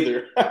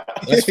either.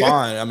 That's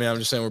fine. I mean, I'm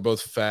just saying we're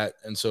both fat,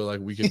 and so like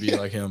we could be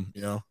like him,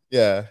 you know.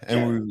 Yeah,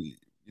 and we,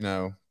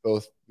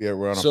 both. Yeah,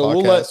 we're on a so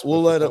podcast.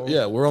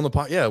 We're on the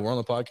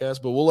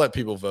podcast, but we'll let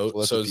people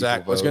vote. So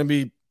Zach, it's gonna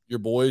be your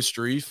boys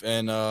Streef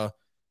and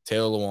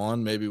Taylor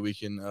Lewan. Maybe we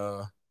can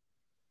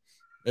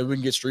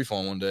get Streef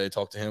on one day.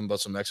 Talk to him about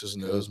some X's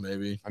and O's.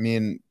 Maybe. I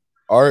mean,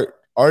 our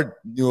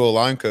new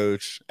line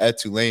coach at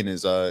Tulane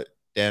is Dan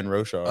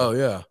Rochar. Oh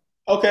yeah.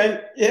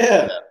 Okay.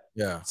 Yeah.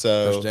 Yeah.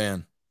 So Coach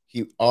Dan.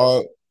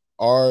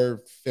 Our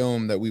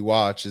film that we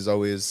watch is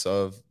always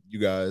of you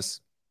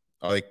guys,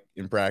 like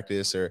in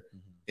practice or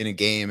in a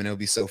game, and it'll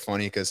be so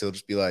funny because he'll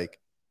just be like,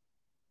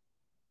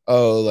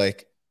 "Oh,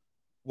 like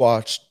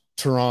watch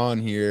Tehran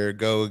here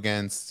go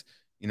against."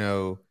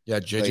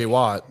 JJ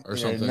Watt or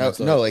something.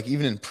 No, like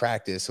even in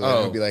practice. So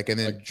he'll be like, and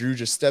then Drew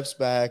just steps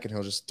back and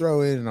he'll just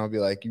throw it. And I'll be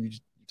like, you're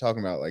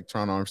talking about like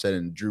Teron Armstead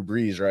and Drew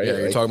Brees, right? Yeah,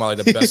 you're talking about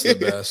like the best of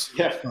the best.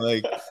 Yeah.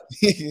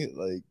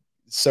 like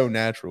so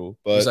natural.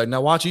 But he's like,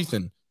 now watch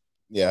Ethan.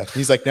 Yeah.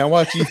 He's like, now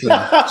watch Ethan.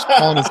 Just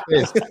on his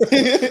face.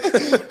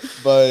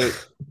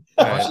 But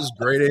watch this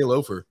grade A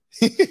loafer.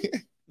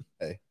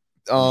 Hey.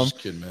 Just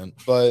kidding, man.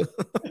 But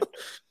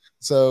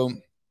so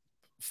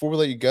before we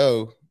let you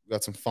go,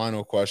 got some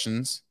final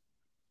questions.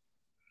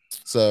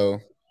 So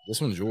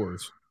this one's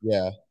yours.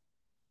 Yeah.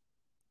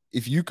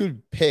 If you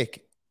could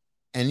pick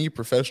any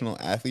professional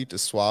athlete to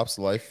swap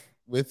life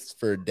with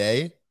for a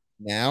day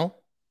now,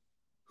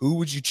 who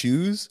would you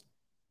choose?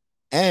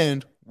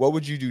 And what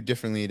would you do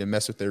differently to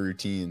mess with their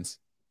routines?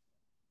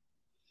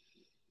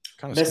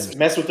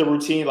 Mess with the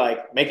routine,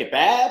 like make it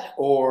bad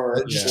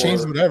or just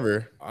change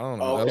whatever. I don't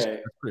know. Okay.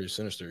 That's pretty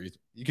sinister.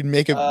 You can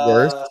make it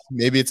worse.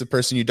 Maybe it's a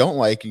person you don't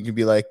like. You can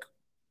be like,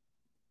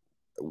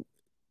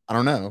 I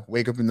don't know.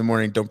 Wake up in the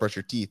morning, don't brush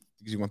your teeth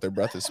because you want their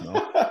breath to smell.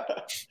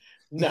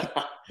 No.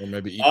 Or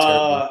maybe eat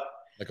turkey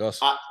like us.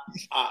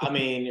 I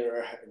mean,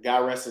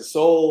 God rest his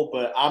soul,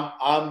 but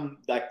I'm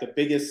like the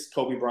biggest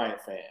Kobe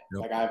Bryant fan.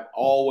 Yep. Like I've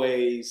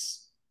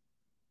always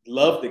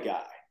loved the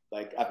guy.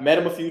 Like I've met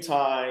him a few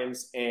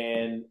times,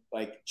 and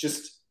like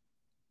just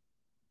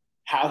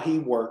how he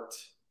worked,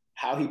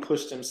 how he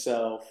pushed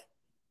himself,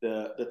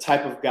 the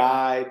type of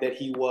guy that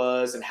he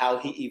was, and how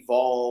he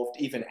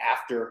evolved even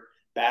after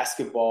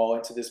basketball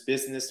into this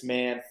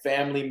businessman,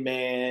 family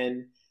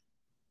man,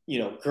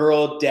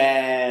 girl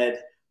dad.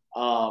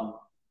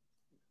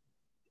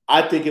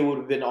 I think it would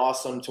have been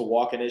awesome to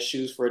walk in his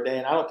shoes for a day,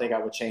 and I don't think I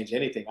would change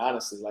anything,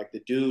 honestly. Like the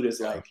dude is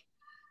like,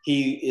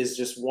 he is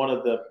just one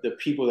of the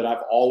people that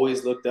I've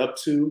always looked up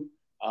to.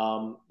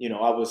 He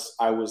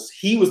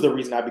was the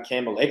reason I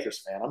became a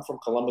Lakers fan. I'm from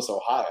Columbus,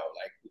 Ohio.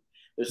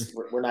 Like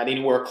we're not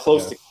anywhere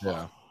close to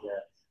Columbus. Yeah.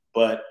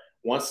 But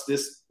once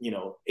this,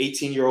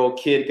 18-year-old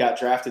kid got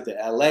drafted to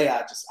LA,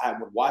 I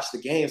would watch the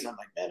games. And I'm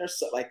like, man, there's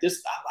so, like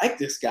this. I like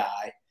this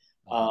guy.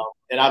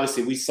 And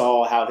obviously we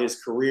saw how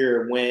his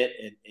career went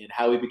and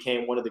how he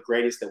became one of the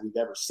greatest that we've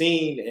ever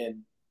seen.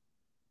 And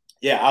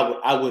yeah,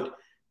 I would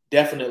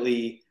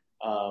definitely,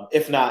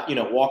 if not,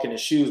 walk in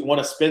his shoes, want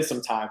to spend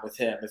some time with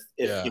him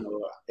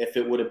if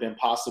it would have been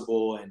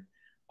possible. And,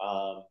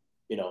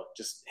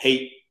 just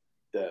hate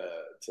to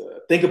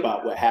think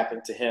about what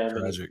happened to him. Tragic.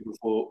 And his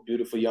beautiful,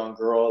 beautiful young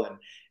girl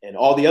and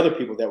all the other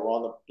people that were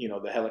on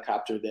the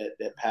helicopter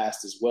that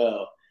passed as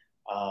well.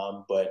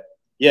 But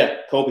yeah,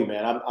 Kobe,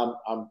 man,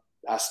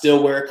 I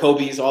still wear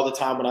Kobe's all the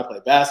time when I play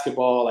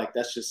basketball. Like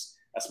that's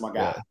my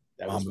guy.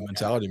 Yeah. Mamba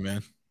mentality,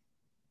 man.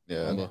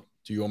 Yeah.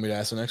 Do you want me to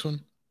ask the next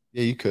one?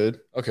 Yeah, you could.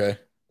 Okay.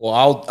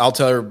 Well, I'll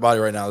tell everybody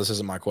right now. This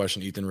isn't my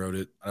question. Ethan wrote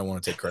it. I don't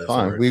want to take credit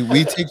for it.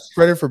 We take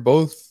credit for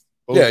both.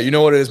 Yeah, you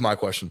know what? It is my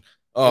question.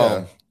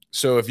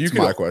 So if you could,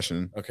 my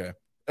question. Okay.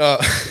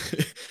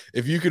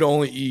 If you could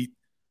only eat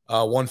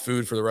one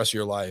food for the rest of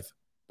your life,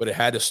 but it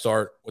had to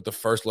start with the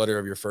first letter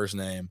of your first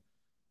name,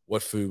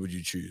 what food would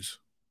you choose?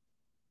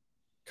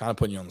 Kind of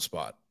putting you on the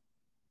spot.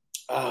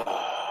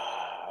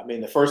 I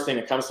mean, the first thing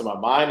that comes to my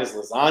mind is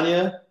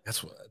lasagna.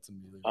 That's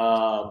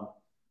immediately.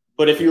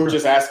 But if you were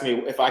just asking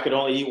me if I could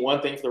only eat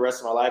one thing for the rest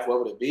of my life, what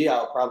would it be?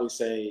 I would probably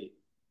say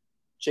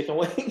chicken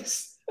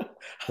wings.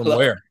 From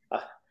where?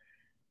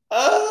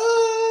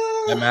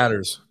 That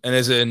matters. And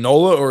is it in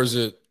NOLA or is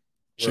it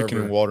Chicken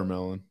wherever? and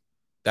watermelon.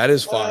 That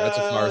is fire. That's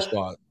a fire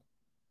spot.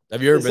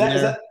 Have you ever been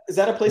there? Is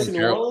that a place in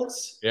New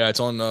Orleans? Yeah, it's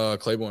on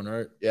Claiborne,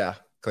 right? Yeah,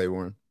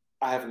 Claiborne.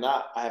 I have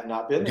not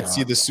been You there. can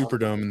see the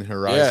Superdome in the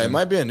horizon. Yeah, it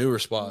might be a newer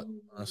spot,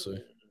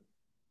 honestly.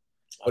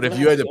 But if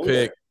you had to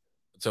pick,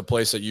 it's a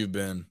place that you've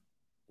been.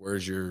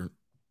 Where's the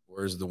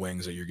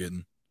wings that you're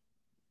getting?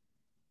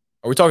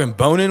 Are we talking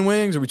bone-in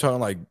wings? Or are we talking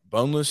like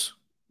boneless?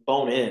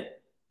 Bone-in.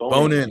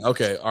 Bone-in.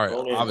 Okay, all right.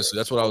 Bone-in. Obviously,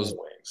 that's what I was.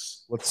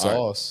 Wings. What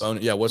sauce?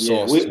 Right. What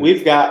sauce?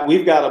 We've got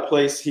a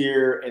place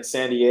here in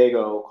San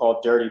Diego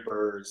called Dirty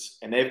Birds,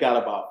 and they've got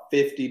about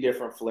 50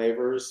 different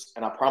flavors.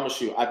 And I promise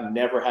you, I've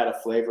never had a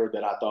flavor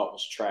that I thought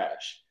was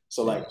trash.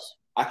 So like,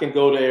 I can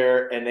go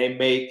there and they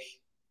make,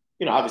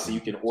 obviously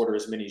you can order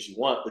as many as you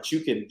want, but you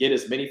can get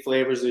as many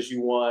flavors as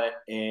you want.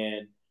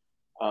 And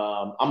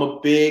I'm a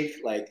big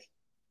like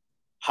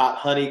hot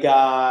honey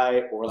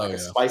guy or like a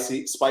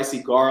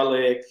spicy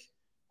garlic.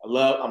 I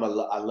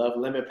love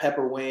lemon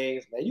pepper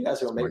wings. Man, you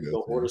guys are gonna make me go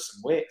order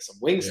some wings.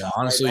 Yeah,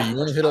 honestly, you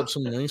want to hit up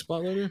some wing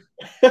spot later?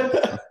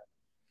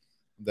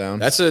 Down.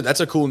 That's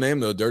a cool name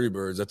though, Dirty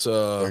Birds. That's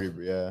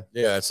yeah.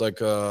 It's like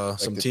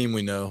some team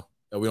we know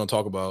that we don't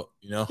talk about.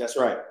 That's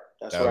right.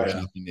 That's right. That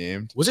would be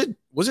named. Was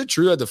it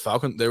true that the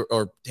Falcon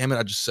damn it,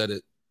 I just said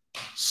it.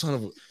 Son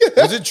of a,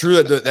 was it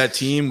true that that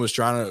team was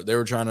trying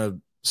to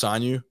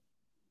sign you?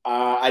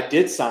 I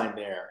did sign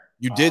there.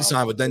 You did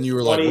sign, but then you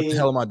were like, "What the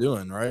hell am I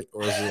doing?" Right?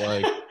 Or is it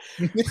like?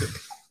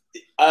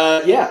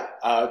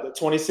 The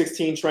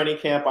 2016 training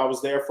camp. I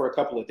was there for a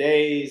couple of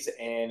days,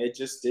 and it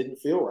just didn't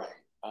feel right.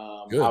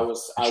 I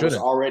was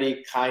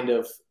already kind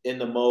of in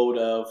the mode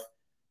of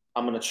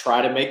I'm going to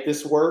try to make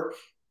this work.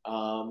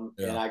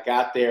 And I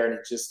got there, and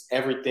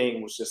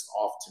everything was just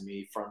off to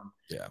me, from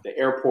the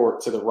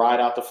airport to the ride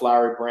out to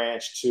Flowery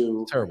Branch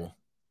to terrible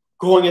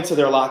going into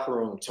their locker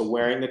room to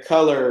wearing the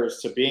colors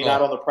to being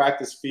out on the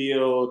practice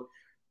field.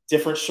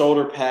 Different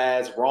shoulder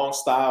pads, wrong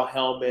style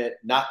helmet,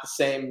 not the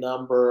same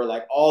number,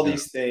 like all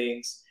these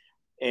things.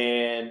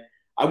 And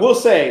I will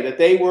say that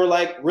they were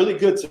like really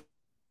good to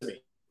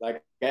me.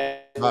 Like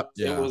it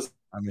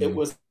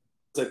was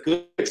a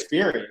good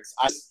experience.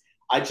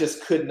 I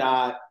just could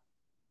not.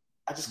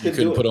 I just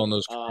couldn't put on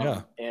those.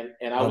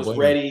 And I was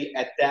ready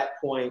at that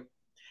point.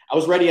 I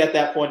was ready at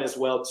that point as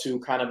well to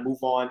kind of move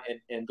on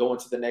and go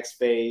into the next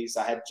phase.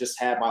 I had just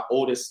had my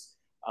oldest.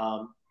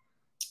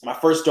 My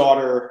first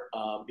daughter,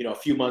 a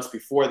few months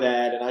before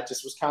that, and I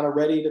just was kind of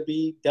ready to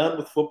be done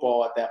with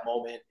football at that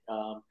moment.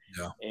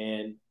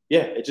 And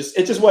it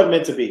just wasn't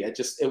meant to be.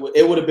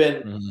 It would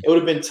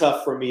have been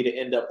tough for me to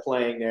end up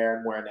playing there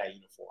and wearing that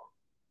uniform.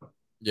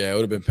 Yeah, it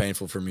would have been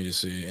painful for me to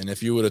see. And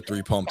if you would have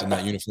three pumped in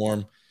that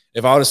uniform,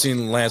 if I would have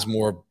seen Lance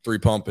Moore three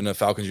pump in a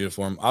Falcons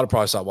uniform, I'd have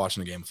probably stopped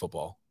watching the game of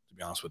football. To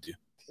be honest with you.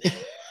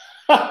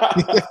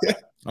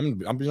 I'm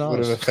being honest. Would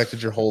have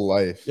affected your whole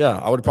life. Yeah,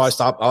 I would have probably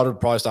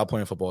stopped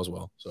playing football as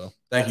well. So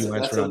thank you,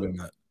 Lance, for not doing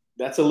that.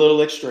 That's a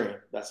little extreme.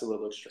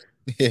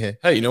 Yeah.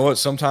 Hey, you know what?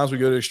 Sometimes we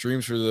go to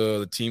extremes for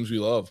the teams we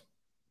love.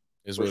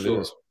 Is what it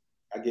is.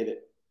 I get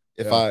it.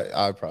 If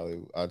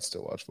I'd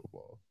still watch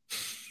football.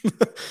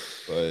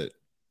 But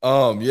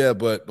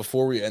but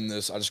before we end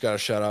this, I just gotta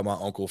shout out my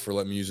uncle for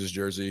letting me use his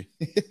jersey.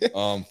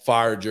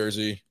 Fire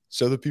jersey.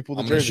 Show the people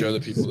the I'm jersey. gonna show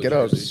the people the Get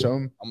jersey. up. Show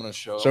them. I'm gonna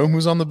show them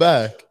who's on the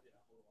back.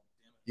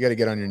 You got to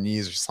get on your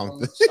knees or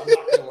something. I'm not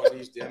getting on my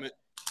knees, damn it.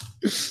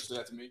 Say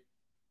that to me.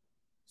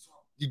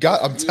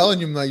 I'm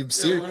telling you, I'm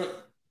serious.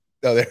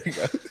 Oh, there you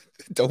go.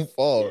 Don't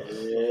fall.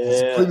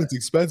 Yeah. It's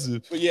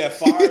expensive. But yeah,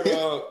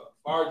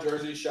 fire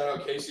jersey. Shout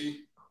out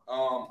Casey.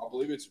 I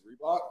believe it's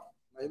Reebok,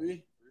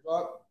 maybe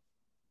Reebok.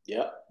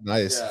 Yep.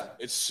 Nice. Yeah,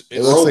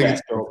 it looks like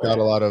it's got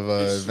a lot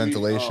of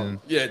ventilation.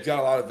 It got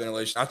a lot of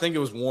ventilation. I think it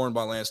was worn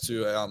by Lance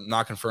too.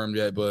 Not confirmed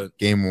yet, but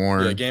game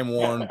worn. Yeah, game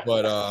worn.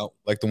 But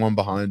like the one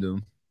behind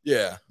him.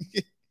 Yeah.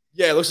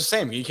 Yeah, it looks the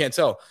same. You can't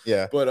tell.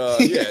 Yeah. But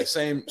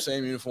same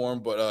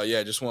uniform. But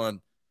just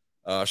want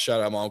to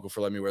shout out my uncle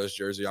for letting me wear this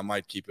jersey. I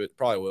might keep it.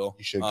 Probably will.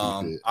 You should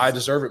keep it. I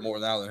deserve it more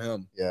now than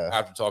him. Yeah.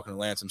 After talking to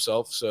Lance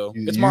himself. So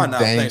it's mine now.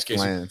 Thanks, Casey.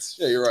 Lance.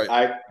 Yeah, you're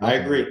right. I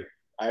agree.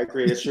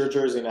 It's your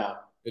jersey now.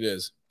 It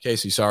is.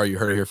 Casey, sorry you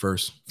heard it here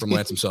first from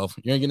Lance himself.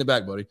 You ain't getting it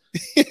back, buddy.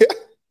 All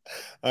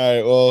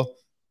right. Well,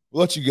 we'll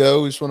let you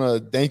go. We just want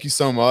to thank you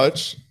so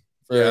much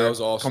for that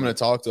was awesome. coming to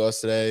talk to us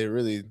today. It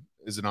really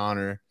is an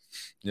honor.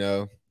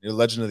 You're a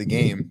legend of the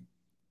game.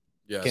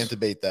 Yes. Can't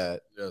debate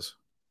that. Yes.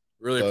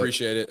 Really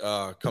appreciate it.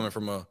 Coming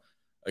from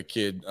a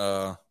kid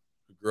who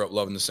grew up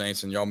loving the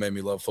Saints, and y'all made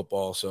me love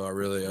football. So I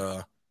really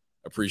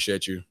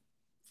appreciate you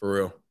for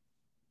real.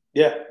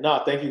 Yeah,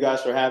 no, thank you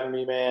guys for having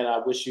me, man. I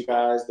wish you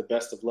guys the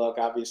best of luck,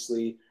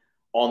 obviously,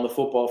 on the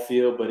football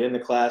field, but in the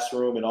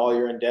classroom and all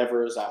your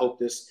endeavors. I hope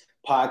this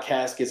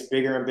podcast gets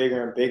bigger and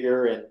bigger and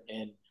bigger.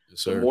 And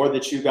yes, the more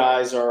that you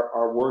guys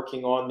are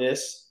working on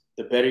this,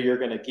 the better you're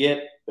going to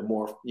get, the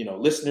more,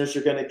 listeners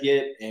you're going to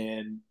get.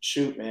 And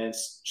shoot, man,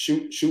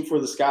 shoot for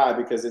the sky,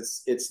 because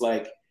it's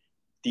like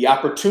the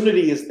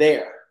opportunity is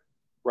there.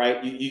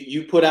 right?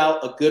 You put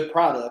out a good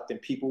product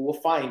and people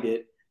will find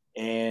it.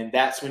 And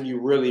that's when you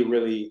really,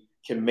 really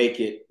can make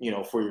it,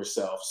 for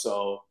yourself.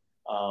 So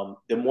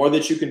the more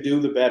that you can do,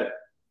 the better.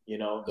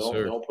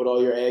 Don't put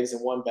all your eggs in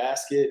one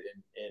basket,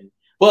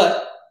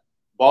 but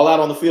ball out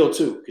on the field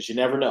too, because you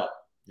never know.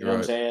 You know what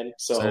I'm saying?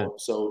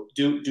 So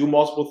do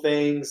multiple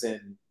things,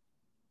 and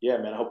yeah,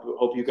 man. I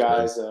hope you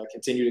guys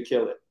continue to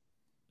kill it.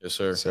 Yes,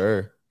 sir.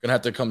 Sir. Gonna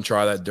have to come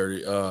try that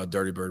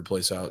Dirty Bird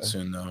place out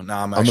soon though.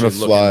 Now I'm gonna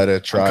fly to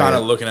try. I'm kind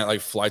of looking at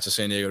like flights to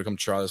San Diego to come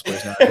try this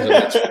place now.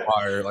 It's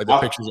fire. Like the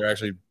pictures are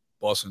actually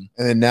busting.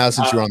 And then now,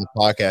 since you're on the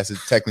podcast, it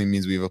technically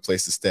means we have a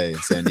place to stay in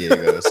San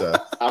Diego. So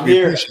I'm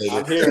here.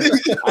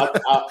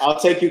 I'll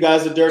take you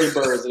guys to Dirty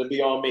Birds. It'll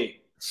be on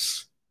me.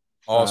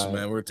 Awesome,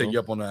 man. We're gonna take you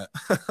up on that.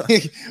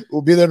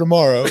 We'll be there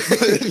tomorrow.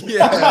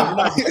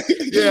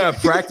 yeah.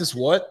 Practice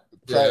what?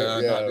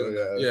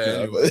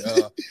 Anyway.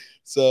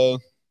 So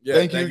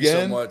thank you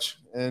again so much.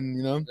 And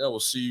we'll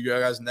see you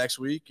guys next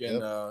week.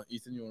 And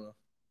Ethan, you wanna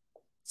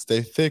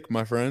stay thick,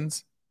 my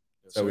friends?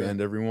 Yes, That's how we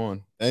end every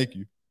one. Thank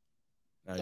you.